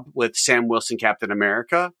job with Sam Wilson, Captain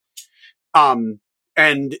America.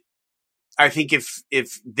 And I think if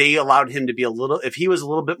they allowed him to be if he was a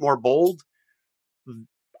little bit more bold,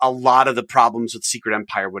 a lot of the problems with Secret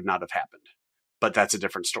Empire would not have happened, but that's a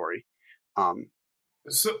different story.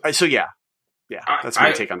 So yeah, that's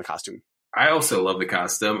my take on the costume. I also love the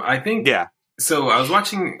costume. I think, So I was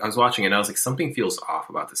watching it and I was like, something feels off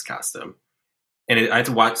about this costume. And I had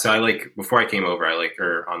to watch. So before I came over,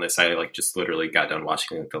 on this, I just literally got done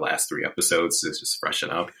watching the last 3 episodes. So it's just freshen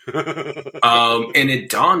up. And it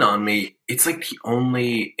dawned on me, it's like the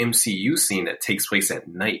only MCU scene that takes place at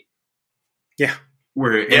night. Yeah.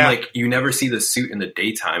 And you never see the suit in the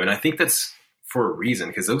daytime. And I think that's for a reason,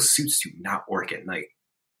 because those suits do not work at night.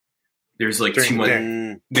 There's too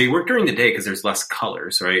much. They work during the day because there's less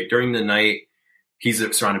colors, right? During the night, he's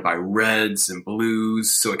surrounded by reds and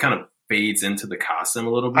blues. So it kind of fades into the costume a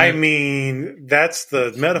little bit. I mean, that's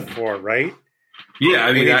the metaphor, right? Yeah,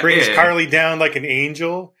 I mean, when he brings Carly down like an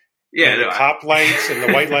angel. Yeah, the top lights and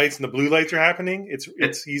the white lights and the blue lights are happening.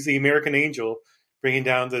 He's the American angel bringing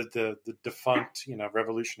down the defunct,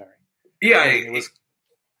 revolutionary. Yeah, it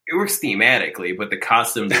works thematically, but the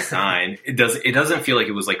costume design it doesn't feel like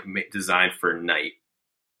it was designed for night.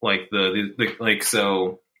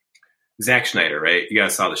 So Zack Snyder, right? You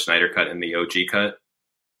guys saw the Snyder cut and the OG cut.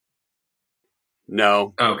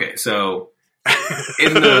 No. Okay, so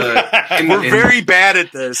we're very bad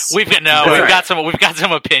at this. We've got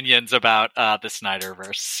some opinions about the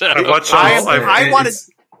Snyderverse. So. I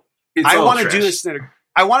want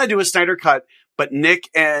to do a Snyder cut, but Nick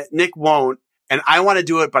won't, and I want to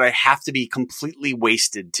do it, but I have to be completely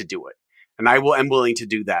wasted to do it, and I'm willing to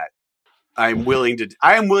do that. I am willing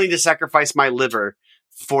to sacrifice my liver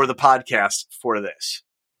for the podcast for this.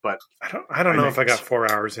 But I don't know if I got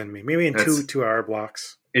 4 hours in me. Maybe in 2 hour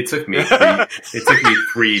blocks. It took me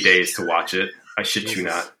 3 days to watch it. I shit you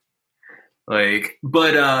not.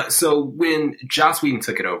 So when Joss Whedon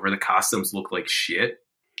took it over, the costumes looked like shit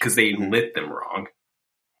because they lit them wrong.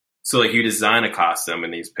 So you design a costume in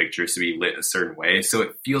these pictures to be lit a certain way. So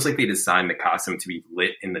it feels like they designed the costume to be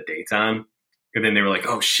lit in the daytime. And then they were like,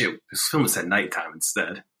 oh shit, this film is at nighttime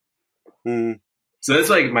instead. So that's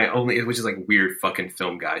my only, which is weird fucking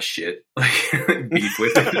film guy shit. Beef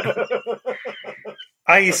with it.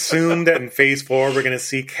 I assume that in Phase 4 we're going to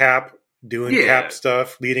see Cap doing Cap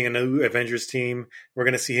stuff, leading a new Avengers team. We're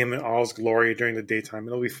going to see him in all his glory during the daytime.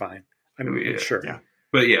 It'll be fine. I'm sure. Yeah.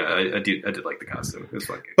 But I did like the costume. It was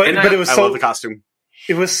fucking. But it was I love the costume.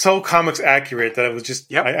 It was so comics accurate that it was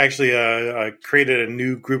just. Yep. I actually created a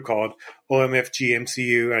new group called OMFG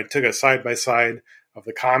MCU. I took a side by side of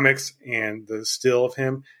the comics and the still of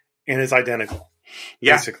him, and it's identical.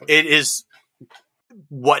 Yeah, basically. It is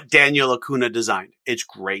what Daniel Acuna designed. It's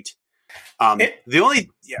great. I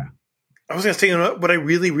was going to say, what I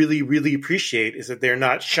really, really, really appreciate is that they're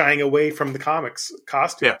not shying away from the comics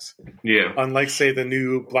costumes. Yeah. Unlike, say, the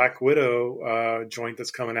new Black Widow joint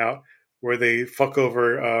that's coming out, where they fuck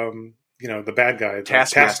over, the bad guy,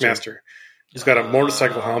 Taskmaster. He's got a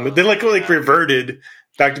motorcycle helmet. They reverted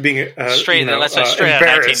back to being straight out of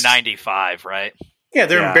embarrassed. 1995, right? Yeah,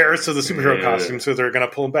 they're embarrassed of the superhero costume, so they're going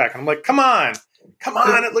to pull them back. And I'm like, come on,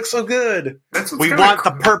 it looks so good. We want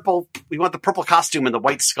the purple. We want the purple costume and the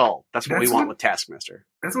white skull. That's what we want with Taskmaster.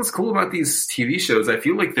 That's what's cool about these TV shows. I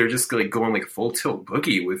feel like they're just like going like full tilt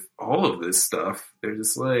boogie with all of this stuff. They're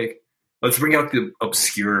just like, let's bring out the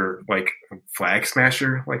obscure like Flag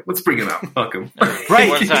Smasher. Like, let's bring him out. Fuck him. Right?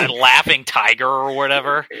 What is that? Laughing Tiger or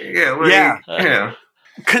whatever? Yeah.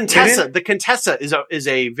 Contessa. The Contessa is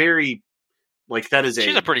a very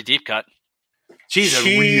She's a pretty deep cut. She's a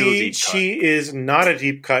real deep cut. She is not a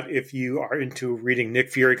deep cut if you are into reading Nick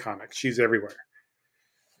Fury comics. She's everywhere.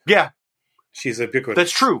 Yeah. She's ubiquitous.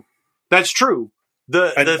 That's true.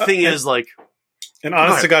 The thing is, like... And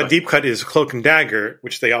honest to God, deep cut is Cloak and Dagger,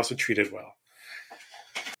 which they also treated well.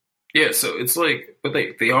 Yeah, so it's like... But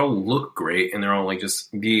they all look great, and they're all like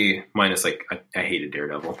just... minus, like, I hated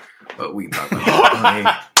Daredevil. But we can talk about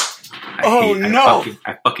that.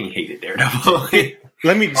 I fucking hated Daredevil.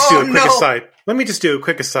 Let me just do a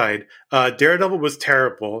quick aside. Daredevil was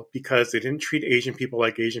terrible because they didn't treat Asian people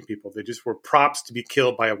like Asian people. They just were props to be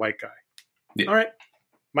killed by a white guy. Yeah. All right.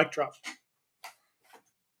 Mic drop.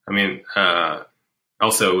 I mean,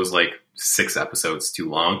 also it was like 6 episodes too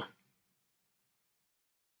long.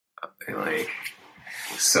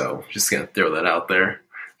 So just gonna throw that out there.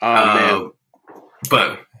 Man.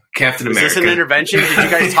 But Captain America. Is this an intervention? Did you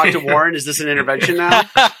guys talk to Warren? Is this an intervention now?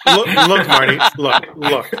 Look, Marty.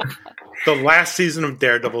 Look. The last season of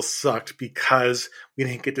Daredevil sucked because we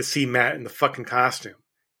didn't get to see Matt in the fucking costume.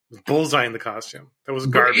 It was Bullseye in the costume. That was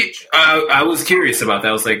garbage. I was curious about that.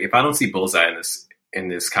 I was like, if I don't see Bullseye in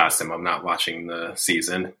this costume, I'm not watching the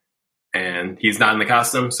season. And he's not in the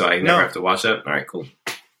costume, so I never have to watch that. All right, cool.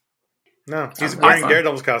 No, he's wearing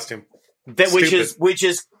Daredevil's costume.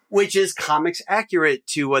 Which is comics accurate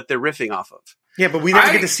to what they're riffing off of. Yeah, but we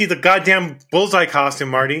never get to see the goddamn Bullseye costume,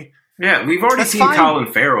 Marty. Yeah, we've already seen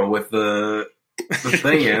Colin Farrell with the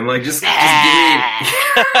thing, and like just give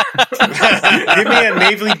me a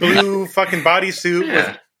navy blue fucking bodysuit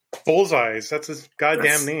with bullseyes. That's his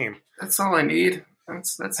goddamn name. That's all I need.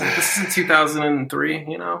 This is in 2003,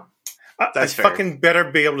 you know. I fucking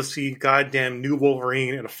better be able to see goddamn new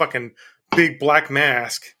Wolverine in a fucking big black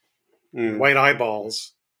mask, white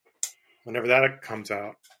eyeballs. Whenever that comes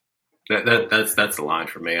out, that's the line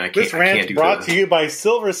for me. This rant brought to you by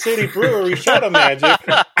Silver City Brewery Shadow Magic.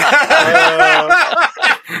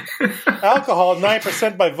 Alcohol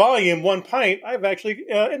 9% by volume, 1 pint. I've actually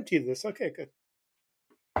emptied this. Okay, good.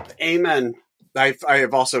 Amen. I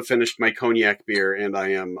have also finished my cognac beer, and I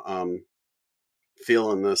am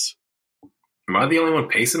feeling this. Am I the only one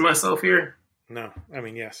pacing myself here? No, I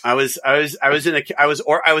mean yes. I was in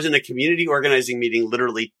a community organizing meeting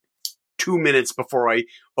literally 2 minutes before I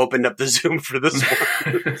opened up the Zoom for this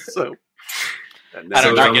one. So I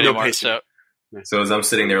don't drink anymore. So as I'm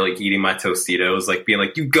sitting there like eating my Tostitos, like being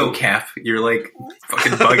like, "You go, Calf." You're like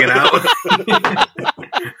fucking bugging out.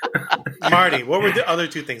 Marty, what were the other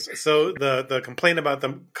 2 things? So the complaint about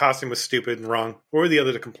the costume was stupid and wrong. What were the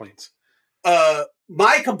other complaints?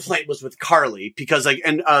 My complaint was with Carly because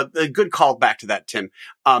a good call back to that, Tim.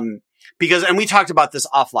 Because we talked about this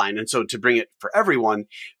offline, and so to bring it for everyone,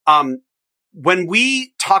 when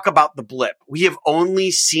we talk about the blip, we have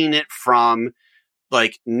only seen it from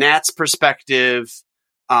like Nat's perspective,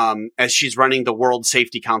 as she's running the World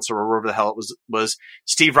Safety Council or wherever the hell it was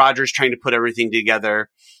Steve Rogers trying to put everything together.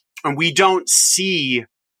 And we don't see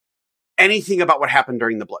anything about what happened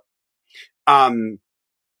during the blip. And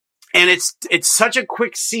it's such a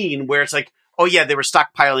quick scene where it's like, oh yeah, they were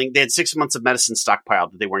stockpiling. They had 6 months of medicine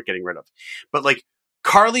stockpiled that they weren't getting rid of. But like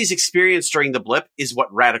Carly's experience during the blip is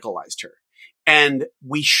what radicalized her. And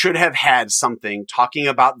we should have had something talking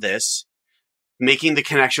about this, making the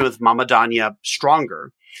connection with Mama Danya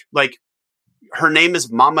stronger. Like her name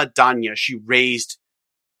is Mama Danya. She raised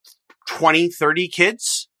 20, 30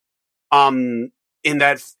 kids, in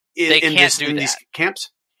these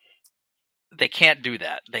camps. They can't do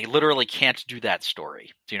that. They literally can't do that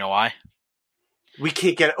story. Do you know why? We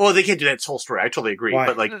can't get it. Oh, they can't do that whole story. I totally agree. Why?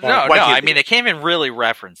 But like, no. I mean, they can't even really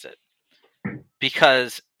reference it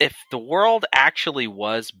because if the world actually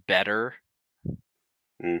was better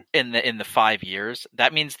in the 5 years,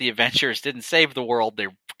 that means the Avengers didn't save the world. They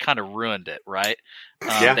kind of ruined it, right?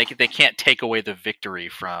 They can't take away the victory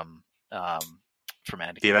from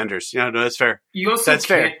Endgame. The Avengers. Yeah, no, that's fair. You also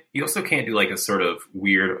can't do like a sort of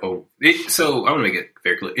weird. So I want to make it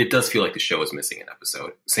very clear. It does feel like the show is missing an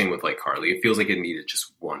episode. Same with like Carly. It feels like it needed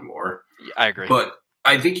just one more. I agree. But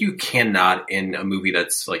I think you cannot, in a movie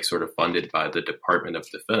that's like sort of funded by the Department of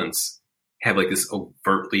Defense, have like this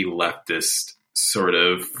overtly leftist sort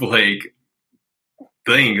of like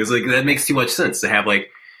thing, because like that makes too much sense to have like,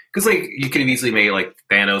 because like you could have easily made like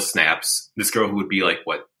Thanos snaps this girl who would be like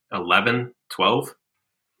what 11, 12.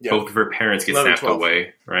 Yeah. Both of her parents get 11, snapped 12.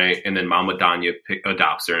 Away, right? And then Mama Danya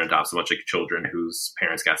adopts her and adopts a bunch of children whose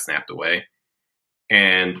parents got snapped away.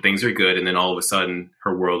 And things are good. And then all of a sudden,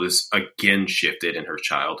 her world is again shifted in her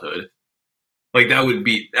childhood. Like that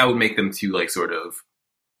would make them too like sort of,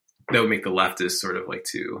 that would make the leftists sort of like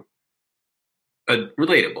too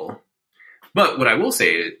relatable. But what I will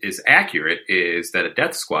say is accurate is that a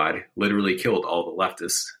death squad literally killed all the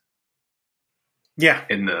leftists. Yeah.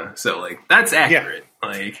 So like that's accurate. Yeah.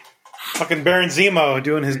 Like fucking Baron Zemo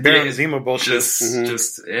doing his Baron Zemo bullshit.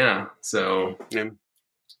 Yeah. So and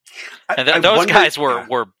those guys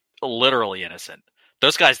were literally innocent.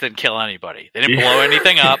 Those guys didn't kill anybody. They didn't blow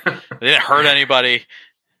anything up. They didn't hurt anybody.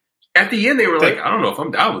 At the end, they were like, I don't know if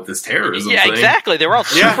I'm down with this terrorism thing. Exactly. They were all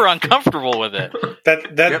super uncomfortable with it.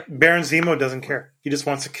 That Baron Zemo doesn't care. He just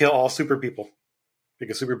wants to kill all super people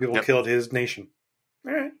because super people killed his nation.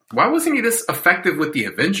 All right. Why wasn't he this effective with the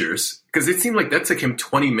Avengers? Because it seemed like that took him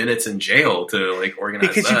 20 minutes in jail to like organize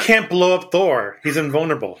because you can't blow up Thor. He's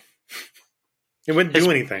invulnerable. It wouldn't do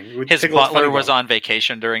anything. His butler was on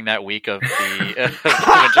vacation during that week of the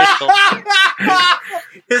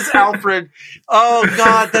His Alfred. Oh,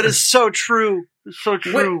 God, that is so true. So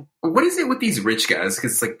true. What is it with these rich guys?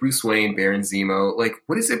 Because it's like Bruce Wayne, Baron Zemo. Like,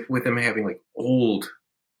 what is it with them having like old,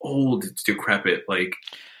 decrepit, like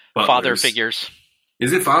butlers? Father figures?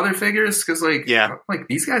 Is it father figures? Because like, like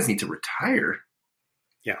these guys need to retire.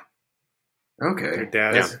 Yeah. Okay. Their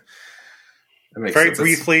dads. Yeah. Very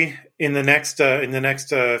briefly, in the next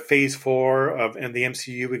phase 4 of the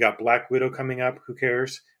MCU, we got Black Widow coming up. Who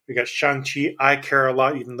cares? We got Shang-Chi. I care a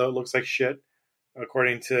lot, even though it looks like shit,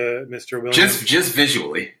 according to Mr. Williams. Just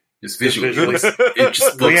visually. It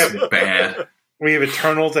just looks bad. We have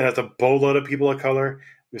Eternals that has a boatload of people of color.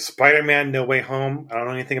 We have Spider-Man No Way Home. I don't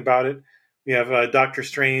know anything about it. We have Doctor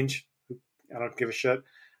Strange. I don't give a shit.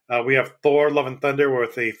 We have Thor Love and Thunder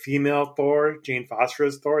with a female Thor, Jane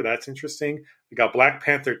Foster's Thor. That's interesting. We got Black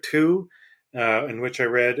Panther 2, in which I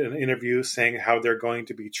read an interview saying how they're going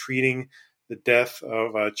to be treating the death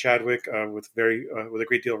of Chadwick with a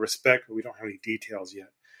great deal of respect, but we don't have any details yet.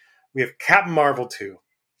 We have Captain Marvel 2,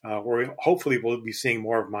 where hopefully we'll be seeing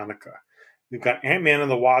more of Monica. We've got Ant-Man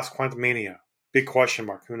and the Wasp: Quantumania. Big question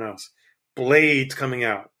mark. Who knows? Blade's coming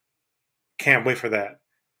out. Can't wait for that.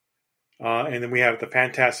 And then we have the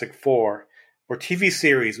Fantastic Four. For TV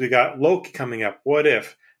series, we got Loki coming up. What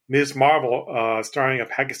If? Ms. Marvel, starring a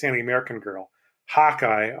Pakistani-American girl.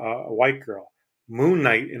 Hawkeye, a white girl. Moon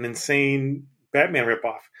Knight, an insane Batman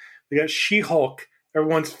ripoff. We got She-Hulk,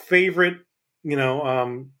 everyone's favorite,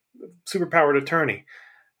 superpowered attorney,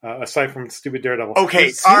 aside from stupid Daredevil.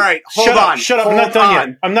 Okay, all right, hold on. Shut up, I'm not done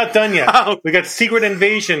yet. I'm not done yet. We got Secret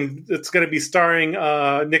Invasion that's going to be starring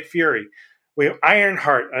Nick Fury. We have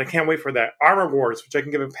Ironheart. I can't wait for that. Armor Wars, which I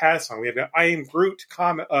can give a pass on. We have got I Am Groot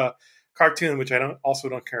cartoon, which I don't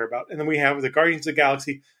care about. And then we have the Guardians of the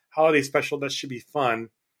Galaxy holiday special. That should be fun.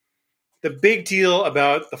 The big deal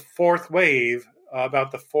about the fourth wave,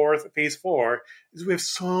 about the phase 4, is we have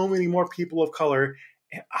so many more people of color,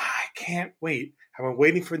 and I can't wait. I've been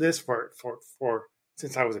waiting for this for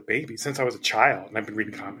since I was a baby, since I was a child, and I've been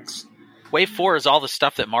reading comics. Wave 4 is all the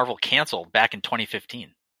stuff that Marvel canceled back in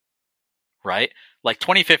 2015. Right? Like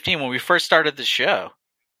 2015, when we first started the show,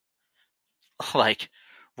 like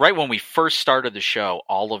right when we first started the show,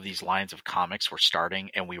 all of these lines of comics were starting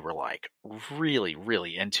and we were like really,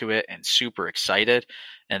 really into it and super excited.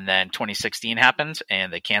 And then 2016 happened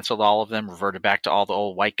and they canceled all of them, reverted back to all the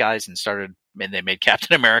old white guys and they made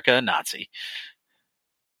Captain America a Nazi.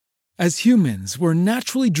 As humans, we're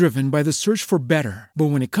naturally driven by the search for better. But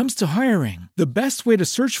when it comes to hiring, the best way to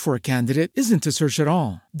search for a candidate isn't to search at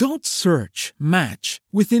all. Don't search, match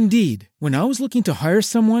with Indeed. When I was looking to hire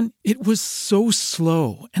someone, it was so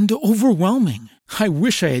slow and overwhelming. I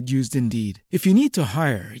wish I had used Indeed. If you need to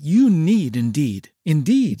hire, you need Indeed.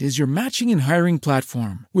 Indeed is your matching and hiring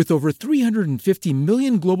platform with over 350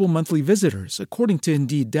 million global monthly visitors, according to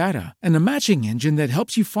Indeed data, and a matching engine that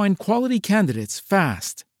helps you find quality candidates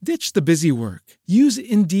fast. Ditch the busy work. Use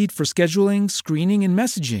Indeed for scheduling, screening, and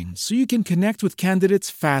messaging so you can connect with candidates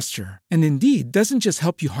faster. And Indeed doesn't just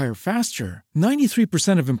help you hire faster.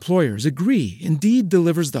 93% of employers agree Indeed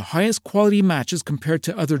delivers the highest quality matches compared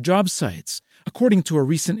to other job sites, according to a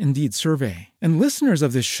recent Indeed survey. And listeners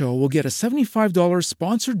of this show will get a $75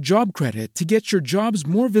 sponsored job credit to get your jobs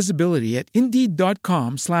more visibility at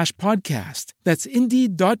Indeed.com/podcast. That's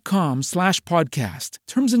Indeed.com/podcast.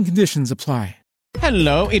 Terms and conditions apply.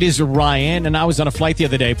 Hello, it is Ryan, and I was on a flight the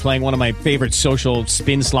other day playing one of my favorite social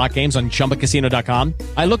spin slot games on ChumbaCasino.com.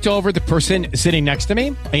 I looked over at the person sitting next to me,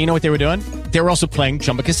 and you know what they were doing? They were also playing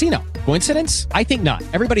Chumba Casino. Coincidence? I think not.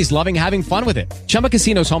 Everybody's loving having fun with it. Chumba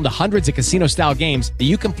Casino is home to hundreds of casino-style games that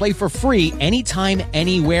you can play for free anytime,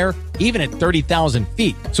 anywhere, even at 30,000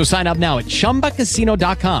 feet. So sign up now at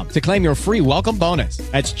ChumbaCasino.com to claim your free welcome bonus.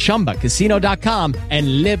 That's ChumbaCasino.com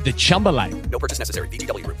and live the Chumba life. No purchase necessary.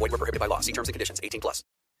 VGW. Void were prohibited by law. See terms and conditions. 18+.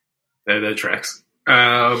 That tracks.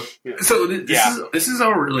 So this is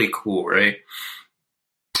all really cool, right?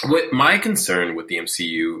 What my concern with the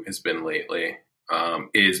MCU has been lately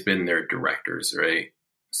has been their directors, right?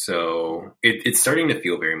 So it's starting to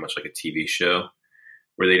feel very much like a TV show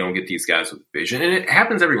where they don't get these guys with vision. And it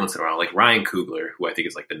happens every once in a while. Like Ryan Coogler, who I think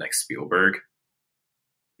is like the next Spielberg,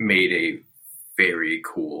 made a very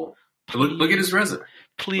cool... Look at his resume.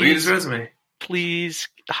 Please, look at his resume. Please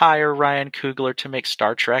hire Ryan Coogler to make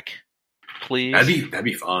Star Trek. Please. That'd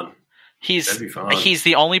be fun. He's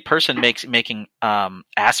the only person making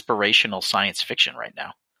aspirational science fiction right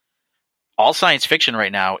now. All science fiction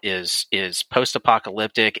right now is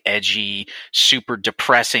post-apocalyptic, edgy, super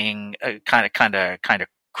depressing, kind of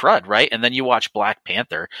crud, right? And then you watch Black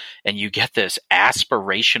Panther, and you get this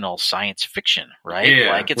aspirational science fiction, right?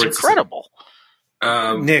 Yeah, like it's incredible.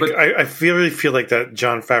 Nick, I really feel like that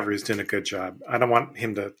Jon Favreau is doing a good job. I don't want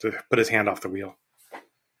him to put his hand off the wheel.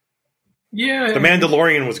 Yeah, The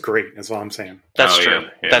Mandalorian was great. That's all I'm saying. That's true.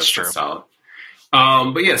 Yeah, that's true. Solid.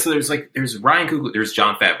 But yeah, so there's Ryan Coogler, there's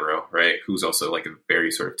Jon Favreau, right, who's also like a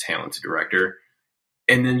very sort of talented director,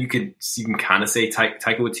 and then you can kind of say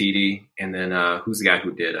Taika Waititi, and then who's the guy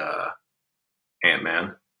who did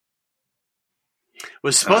Ant-Man?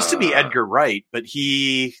 Was supposed to be Edgar Wright, but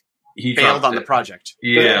he failed on the project.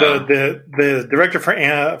 Yeah, the director for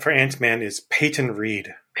Ant-Man is Peyton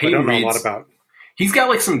Reed. I don't know a lot about. He's got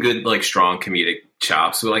like some good, like strong comedic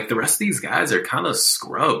chops. But like the rest of these guys are kind of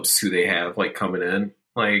scrubs who they have like coming in.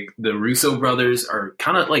 Like the Russo brothers are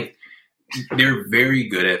kind of like, they're very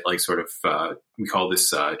good at like sort of, we call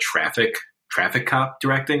this traffic cop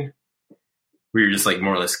directing, where you're just like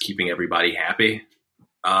more or less keeping everybody happy.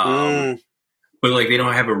 But like they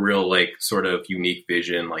don't have a real like sort of unique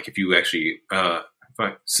vision. Like if you actually,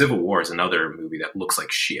 Civil War is another movie that looks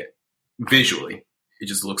like shit visually. It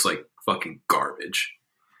just looks like fucking garbage.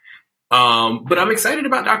 But I'm excited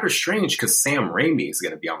about Doctor Strange because Sam Raimi is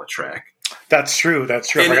going to be on the track. That's true. I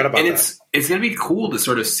forgot about that. It's going to be cool to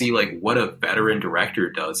sort of see like what a veteran director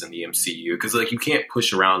does in the MCU, because like you can't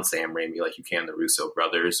push around Sam Raimi like you can the Russo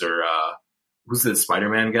brothers or who's the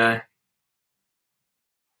Spider-Man guy?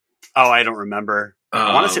 Oh, I don't remember.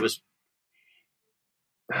 I want to say it was.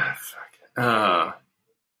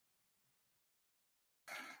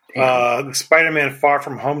 The Spider-Man Far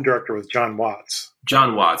From Home director was John Watts.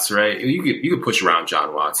 John Watts, right? You could push around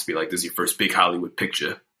John Watts, be like, "This is your first big Hollywood picture."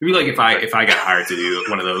 It'd be like if I got hired to do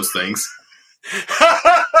one of those things.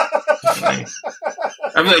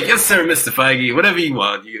 I'm like, "Yes, sir, Mr. Feige. Whatever you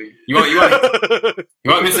want. You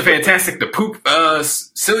want Mr. Fantastic to poop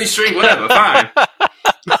silly string? Whatever, fine.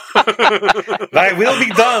 Thy will be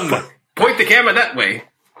done. Point the camera that way."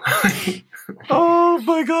 Oh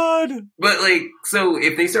my god! But like, so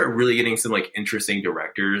if they start really getting some like interesting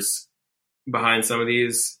directors behind some of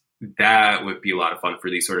these, that would be a lot of fun for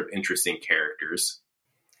these sort of interesting characters.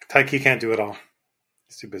 Taiki can't do it all.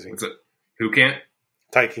 He's too busy. Who can't?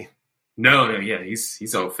 Taiki. No, yeah,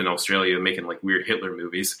 he's off in Australia making like weird Hitler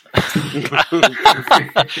movies. I'm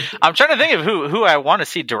trying to think of who I want to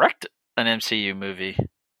see direct an MCU movie.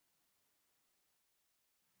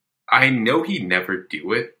 I know he'd never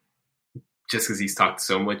do it, just because he's talked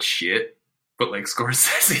so much shit. But like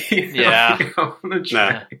Scorsese, yeah, on the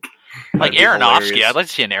track. Like Aronofsky. I'd like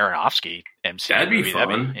to see an Aronofsky MCU. That'd be movie.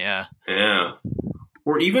 fun. Yeah.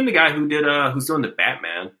 Or even the guy who did who's doing the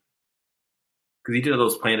Batman, because he did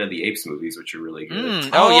those Planet of the Apes movies, which are really good.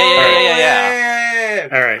 Yeah.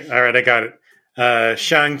 All right, I got it.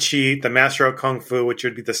 Shang-Chi, The Master of Kung Fu, which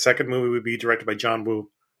would be the second movie, would be directed by John Woo.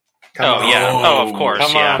 Of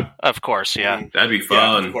course, yeah. That'd be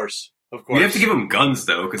fun. Yeah, of course. You have to give him guns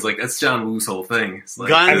though, because like that's John Woo's whole thing. It's like,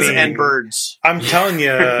 guns and birds. I'm telling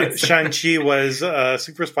you, Shang-Chi was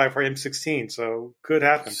super spy for M16, so could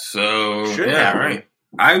happen. So right.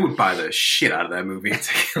 I would buy the shit out of that movie.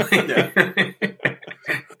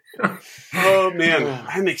 Oh man,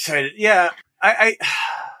 I'm excited. Yeah, I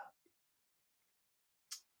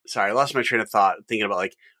sorry, I lost my train of thought thinking about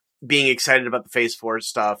like being excited about the Phase 4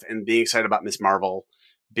 stuff and being excited about Ms. Marvel,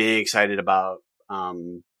 being excited about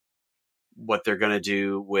what they're going to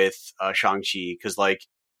do with Shang-Chi. Because like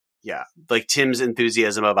Yeah. Like Tim's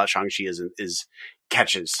enthusiasm about Shang-Chi is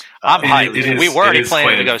catches. I'm hyped. It is- We were already it is planning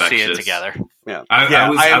quite to go see it infectious. together. Yeah.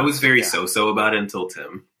 I was very so-so about it until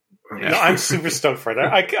Tim. No, I'm super stoked for it.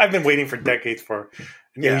 I've been waiting for decades for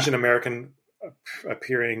an Asian American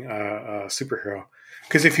appearing superhero.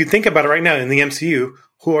 Because if you think about it right now in the MCU,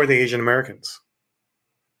 who are the Asian Americans?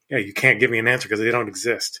 Yeah, you can't give me an answer because they don't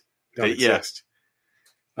exist. They don't exist.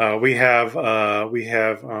 We have the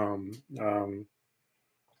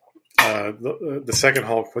second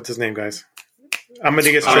Hulk. What's his name, guys?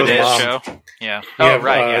 Amadeus Cho's mom. Cho? Yeah. We have,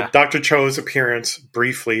 Yeah. Dr. Cho's appearance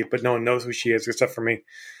briefly, but no one knows who she is except for me.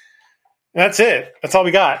 And that's it. That's all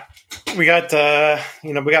we got. We got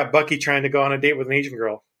we got Bucky trying to go on a date with an Asian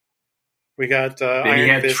girl. We got Iron he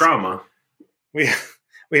had Fist. trauma. We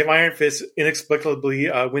have Iron Fist inexplicably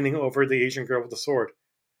winning over the Asian girl with the sword.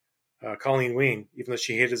 Colleen Wing, even though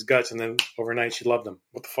she hated his guts, and then overnight she loved him.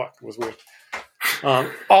 What the fuck? It was weird.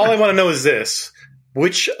 All I want to know is this: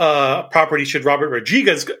 which property should Robert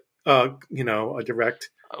Rodriguez, direct?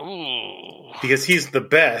 Ooh. Because he's the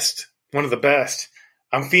best, one of the best.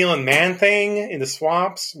 I'm feeling Man-Thing in the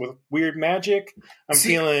swamps with weird magic. I'm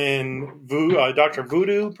feeling Dr.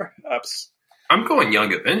 Voodoo, perhaps. I'm going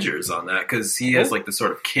Young Avengers on that because he has like the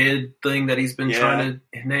sort of kid thing that he's been trying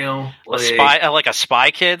to nail. Like a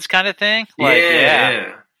Spy Kids kind of thing?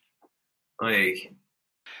 Yeah. Like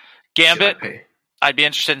Gambit. I'd be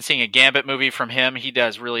interested in seeing a Gambit movie from him. He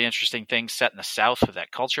does really interesting things set in the South with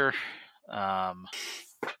that culture.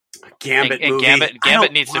 Gambit movie.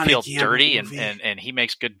 Gambit needs to feel dirty, and he I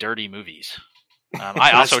makes good dirty movies.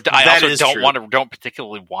 I also don't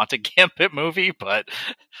particularly want a Gambit movie, but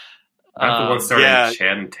I'm the one starting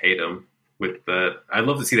Channing Tatum with the. I'd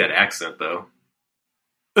love to see that accent though.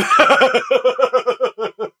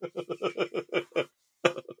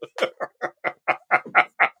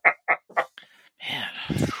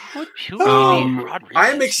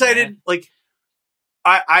 I'm excited. Man. Like,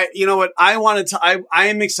 you know what? I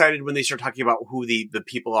am excited when they start talking about who the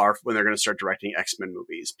people are when they're going to start directing X-Men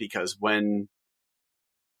movies, because when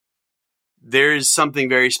there's something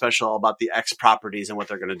very special about the X properties and what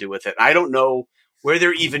they're going to do with it. I don't know where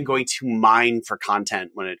they're even going to mine for content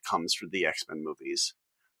when it comes for the X-Men movies.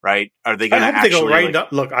 Right? Are they going to actually go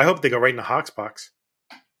right look, I hope they go right into Hoxpox.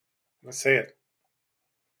 Let's say it.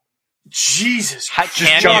 Jesus.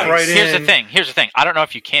 Here's the thing. I don't know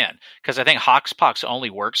if you can, because I think Hoxpox only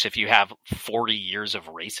works if you have 40 years of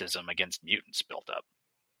racism against mutants built up.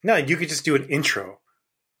 No, you could just do an intro.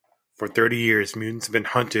 For 30 years, mutants have been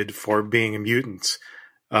hunted for being mutants.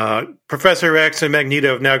 Professor X and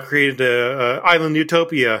Magneto have now created an island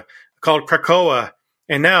utopia called Krakoa,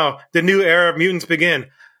 and now the new era of mutants begin.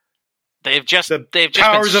 They've just been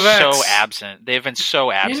so absent. They've been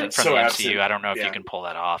so absent from the MCU. I don't know if you can pull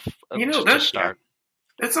that off.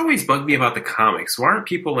 That's always bugged me about the comics. Why aren't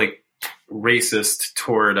people like racist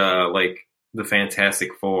toward like the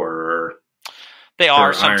Fantastic Four? Or they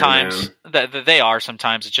are sometimes. They are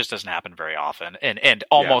sometimes. It just doesn't happen very often. And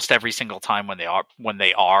almost every single time when they are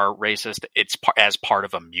racist, it's as part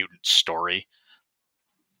of a mutant story.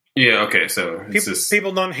 Yeah, okay, so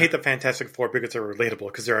people don't hate the Fantastic Four because they're relatable,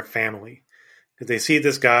 because they're a family. Because they see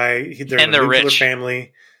this guy, they're rich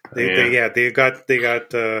family. They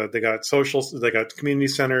got socials, they got community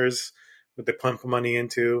centers that they pump money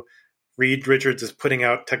into. Reed Richards is putting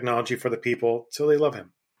out technology for the people, so they love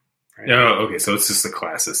him. Right? Oh, okay, so it's just a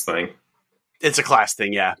classist thing. It's a class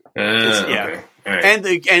thing, yeah. Okay. All right. And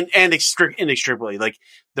inextricably, like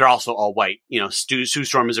they're also all white. You know, Sue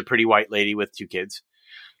Storm is a pretty white lady with 2 kids.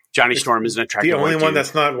 Johnny Storm is an attractive. The only one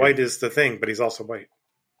that's not white is the Thing, but he's also white.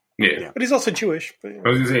 Yeah. But he's also Jewish. I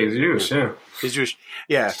was going to say he's Jewish, yeah. He's Jewish.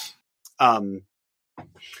 Yeah.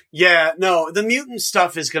 No, the mutant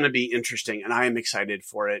stuff is going to be interesting, and I am excited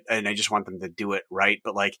for it, and I just want them to do it right.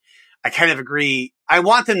 But, like, I kind of agree. I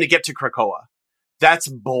want them to get to Krakoa. That's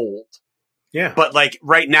bold. Yeah. But, like,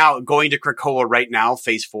 right now, going to Krakoa right now,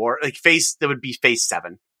 phase 4, that would be phase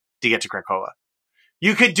 7 to get to Krakoa.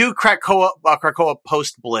 You could do Krakoa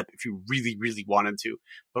post-blip if you really, really wanted to,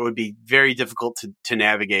 but it would be very difficult to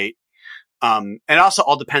navigate. And also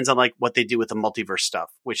all depends on like what they do with the multiverse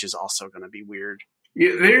stuff, which is also going to be weird.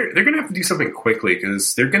 Yeah, they're going to have to do something quickly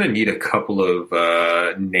because they're going to need a couple of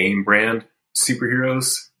name brand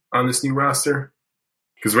superheroes on this new roster.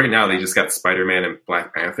 Because right now they just got Spider-Man and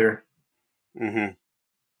Black Panther. Mm-hmm.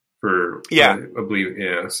 I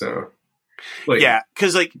believe, so.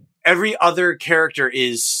 Because like every other character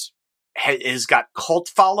has got cult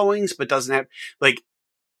followings, but doesn't have like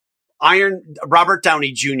Robert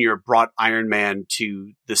Downey Jr. brought Iron Man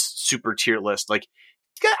to this super tier list. Like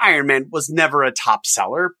Iron Man was never a top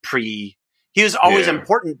seller pre He was always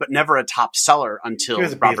important, but never a top seller until He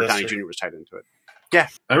was a Robert B-lister. Downey Jr. was tied into it. Yeah.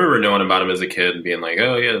 I remember knowing about him as a kid and being like,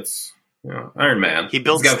 oh, yeah, it's Iron Man. He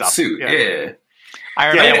builds He's got stuff. the suit. Yeah.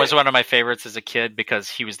 Iron Man was one of my favorites as a kid because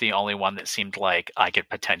he was the only one that seemed like I could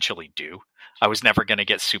potentially do. I was never going to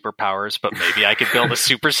get superpowers, but maybe I could build a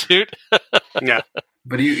super suit. Yeah.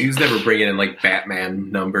 But he was never bringing in like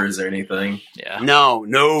Batman numbers or anything. Yeah.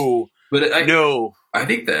 No. But No. I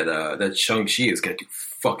think that Shang-Chi is going to do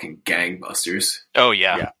fucking gangbusters. Oh,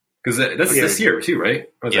 yeah. Because that's this year, too, right?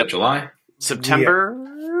 Was that July?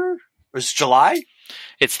 September? Was it July?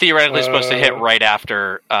 It's theoretically supposed to hit right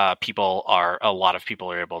after a lot of people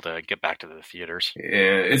are able to get back to the theaters. Yeah,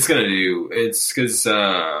 it's going to do. It's because,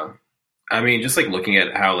 I mean, just like looking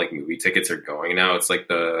at how like movie tickets are going now, it's like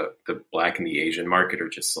the Black and the Asian market are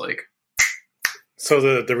just like.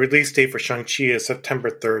 So the release date for Shang-Chi is September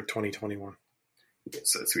 3rd, 2021.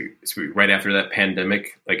 So it's right after that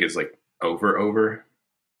pandemic is like over.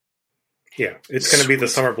 Yeah, it's going to be the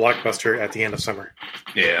summer blockbuster at the end of summer.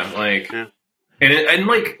 Yeah, And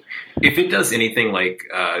like, if it does anything like,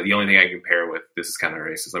 the only thing I compare with, this is kind of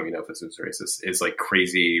racist, let me know if this is racist, is like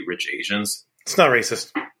Crazy Rich Asians. It's not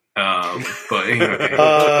racist. But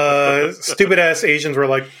okay. Stupid ass Asians were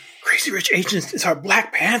like, Crazy Rich Asians is our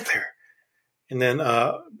Black Panther. And then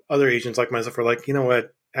other Asians like myself were like, you know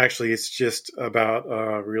what? Actually, it's just about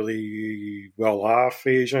really well-off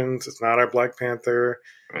Asians. It's not our Black Panther.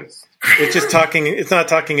 It's just talking. It's not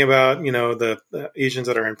talking about the Asians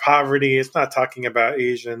that are in poverty. It's not talking about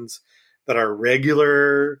Asians that are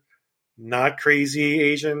regular, not crazy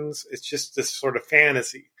Asians. It's just this sort of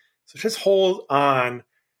fantasy. So just hold on,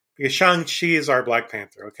 because Shang-Chi is our Black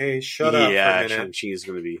Panther. Okay, shut up for a minute. Yeah, Shang-Chi is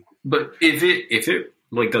going to be. But if it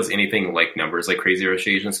like does anything like numbers like Crazy Rich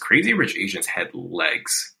Asians had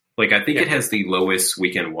legs. Like I think it has the lowest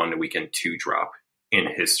weekend 1 to weekend 2 drop in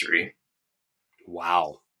history.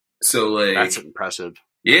 Wow. So like that's impressive.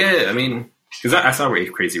 Yeah, I mean, because I saw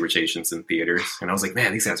Crazy Rich Asians in theaters, and I was like,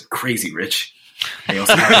 man, these guys are crazy rich. They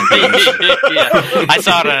also have I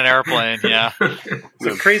saw it on an airplane. Yeah.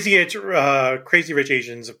 So Crazy Rich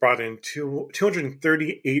Asians have brought in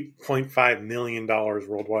 $238.5 million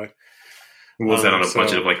worldwide. Was that on a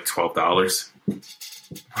budget of like $12?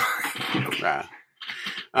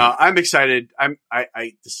 I'm excited.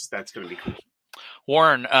 That's going to be cool.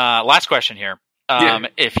 Warren, last question here.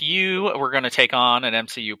 If you were going to take on an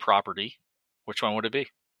MCU property, which one would it be?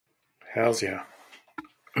 Hells yeah.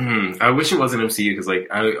 I wish it wasn't MCU because like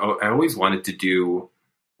I always wanted to do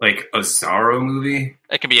like a Zorro movie.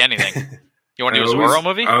 It can be anything. You want to do a Zorro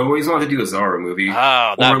movie? I always wanted to do a Zorro movie.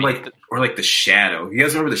 Oh, or like The Shadow. You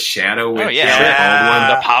guys remember The Shadow? With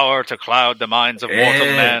The power to cloud the minds of mortal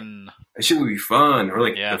men. That shit would be fun. Or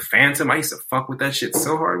like The Phantom. I used to fuck with that shit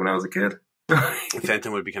so hard when I was a kid. The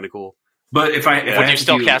Phantom would be kind of cool. But if I would you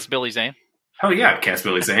still cast Billy Zane? Hell yeah, I'd cast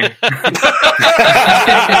Billy Zane.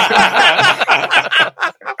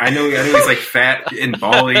 I know he's like fat and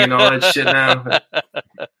bally and all that shit now.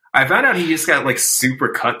 I found out he just got like super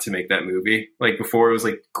cut to make that movie. Like before it was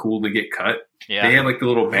like cool to get cut. Yeah. They had like the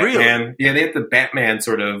little Batman. Really? Yeah, they had the Batman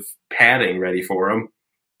sort of padding ready for him.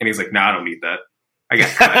 And he's like, nah, I don't need that. I got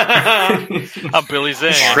cut. I'm Billy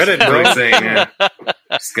Zane. Shredded, bro. Billy Zane, yeah.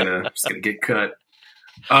 Just gonna get cut.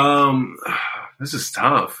 This is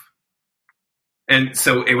tough. And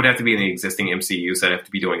so it would have to be in the existing MCU, so I'd have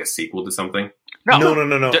to be doing a sequel to something. No.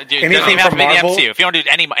 Anything from Marvel? MCU. If you want to do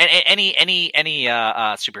any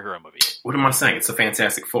superhero movie. What am I saying? It's the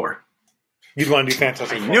Fantastic Four. You'd want to do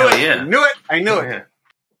Fantastic Four. I knew it.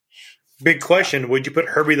 Big question, would you put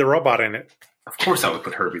Herbie the Robot in it? Of course I would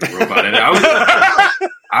put Herbie the Robot in it.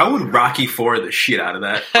 I would Rocky IV the shit out of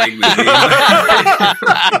that.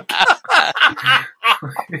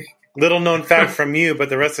 Little known fact from you, but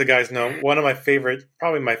the rest of the guys know. Probably my favorite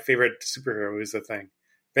superhero is The Thing.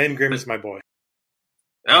 Ben Grimm is my boy.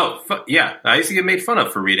 Oh, yeah. I used to get made fun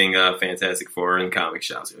of for reading Fantastic Four in comic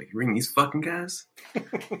shops. You're like, you reading these fucking guys?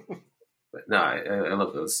 But no, I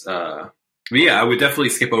love those. But yeah, I would definitely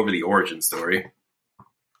skip over the origin story.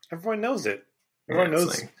 Everyone knows it. Everyone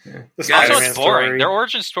knows the Also, Spider-Man it's boring. story. Their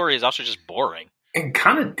origin story is also just boring. And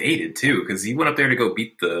kind of dated, too, because he went up there to go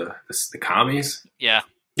beat the commies. Yeah.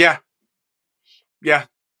 Yeah.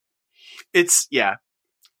 It's,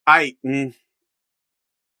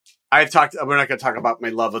 I've talked. We're not going to talk about my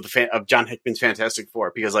love of of John Hickman's Fantastic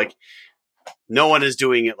Four because, like, no one is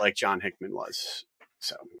doing it like John Hickman was.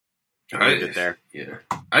 So, I get there. Yeah,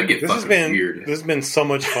 I get. This has been weird. This has been so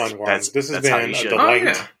much fun. This has been a delight. Oh,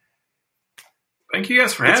 yeah. Thank you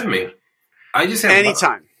guys for having me. I just have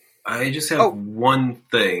anytime. I just have one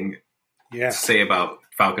thing to say about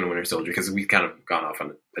Falcon and Winter Soldier because we've kind of gone off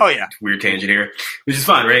on weird tangent here, which is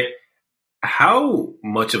fine, right? How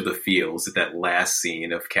much of the feels did that last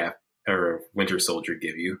scene of Cap or Winter Soldier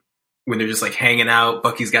give you? When they're just like hanging out,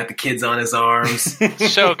 Bucky's got the kids on his arms.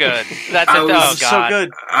 So good. That's so good.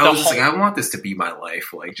 I was just like, I want this to be my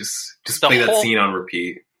life. Like, just play that scene on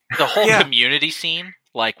repeat. The whole community scene,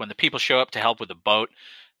 like when the people show up to help with the boat,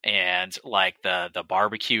 and like the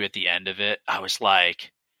barbecue at the end of it, I was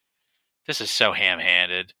like, this is so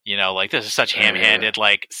ham-handed. You know, like this is such ham-handed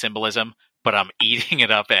like symbolism, but I'm eating it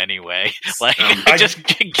up anyway. Like, just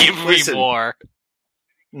give me more.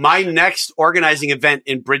 My next organizing event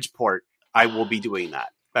in Bridgeport, I will be doing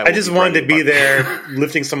that. I just wanted to be there,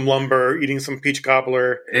 lifting some lumber, eating some peach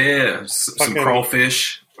cobbler. Yeah, some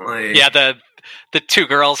crawfish. Like... Yeah, the two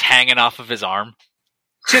girls hanging off of his arm.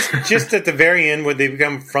 Just at the very end, when they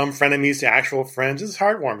become from frenemies to actual friends, it's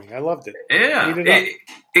heartwarming. I loved it. Yeah,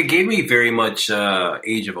 it gave me very much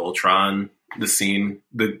Age of Ultron. The scene,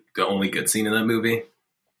 the only good scene in that movie.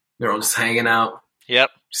 They're all just hanging out.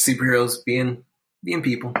 Yep, superheroes being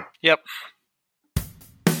people. Yep.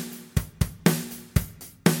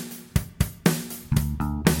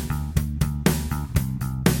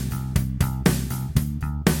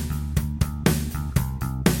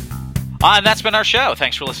 And that's been our show.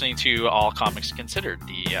 Thanks for listening to All Comics Considered,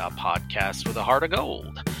 the podcast with a heart of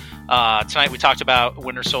gold. Tonight we talked about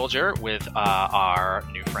Winter Soldier with our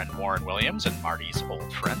new friend Warren Williams and Marty's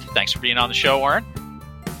old friend. Thanks for being on the show, Warren.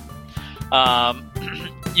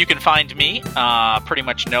 You can find me pretty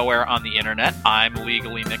much nowhere on the internet. I'm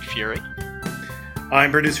Legally Nick Fury.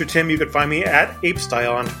 I'm Producer Tim. You can find me at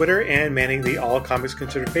ApeStyle on Twitter and manning the All Comics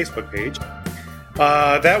Considered Facebook page.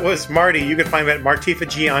 That was Marty. You can find me at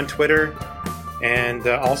MartifaG on Twitter and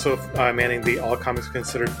also manning the All Comics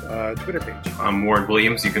Considered Twitter page. I'm Warren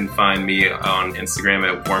Williams. You can find me on Instagram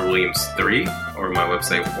at WarrenWilliams3 or my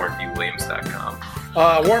website, WarrenWilliams.com.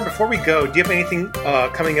 Warren, before we go, do you have anything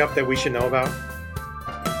coming up that we should know about?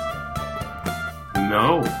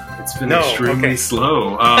 No, it's been extremely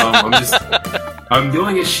slow. I'm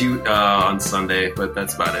doing a shoot on Sunday, but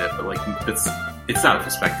that's about it. But like, it's not a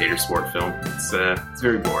spectator sport film. It's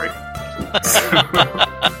very boring.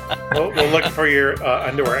 We'll look for your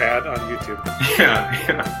underwear ad on YouTube.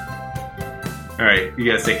 Yeah. All right, you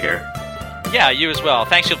guys take care. Yeah, you as well.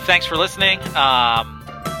 Thanks for listening.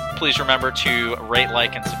 Please remember to rate,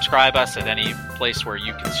 like, and subscribe us at any place where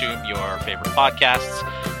you consume your favorite podcasts.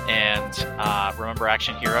 And remember,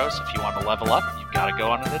 action heroes, if you want to level up, you've got to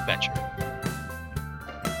go on an adventure.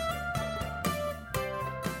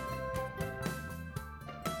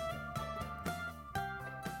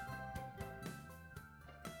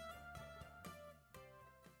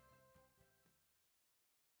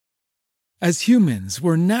 As humans,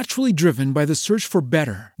 we're naturally driven by the search for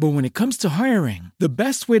better. But when it comes to hiring, the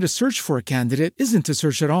best way to search for a candidate isn't to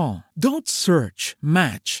search at all. Don't search,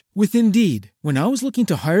 match with Indeed. When I was looking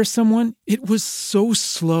to hire someone, it was so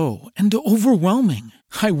slow and overwhelming.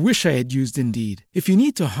 I wish I had used Indeed. If you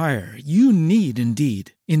need to hire, you need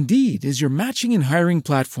Indeed. Indeed is your matching and hiring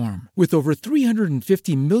platform with over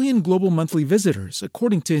 350 million global monthly visitors,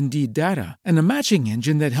 according to Indeed data, and a matching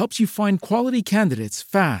engine that helps you find quality candidates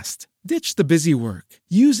fast. Ditch the busy work.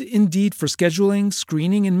 Use Indeed for scheduling,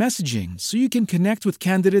 screening, and messaging so you can connect with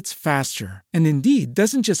candidates faster. And Indeed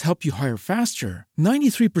doesn't just help you hire faster.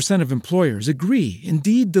 93% of employers agree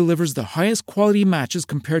Indeed delivers the highest quality matches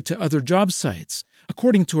compared to other job sites,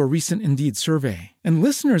 according to a recent Indeed survey. And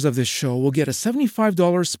listeners of this show will get a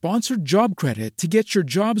 $75 sponsored job credit to get your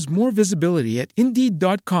jobs more visibility at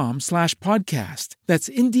Indeed.com/podcast. That's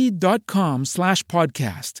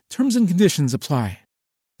Indeed.com/podcast. Terms and conditions apply.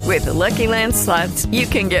 With the Lucky Land Slots, you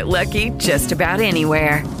can get lucky just about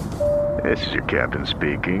anywhere. This is your captain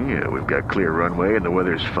speaking. We've got clear runway and the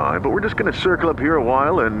weather's fine, but we're just going to circle up here a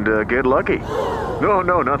while and get lucky.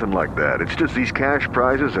 No, nothing like that. It's just these cash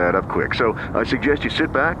prizes add up quick. So I suggest you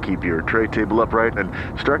sit back, keep your tray table upright, and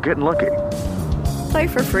start getting lucky. Play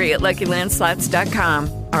for free at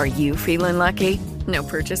LuckyLandSlots.com. Are you feeling lucky? No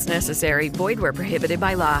purchase necessary. Void where prohibited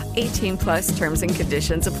by law. 18+ terms and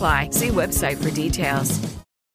conditions apply. See website for details.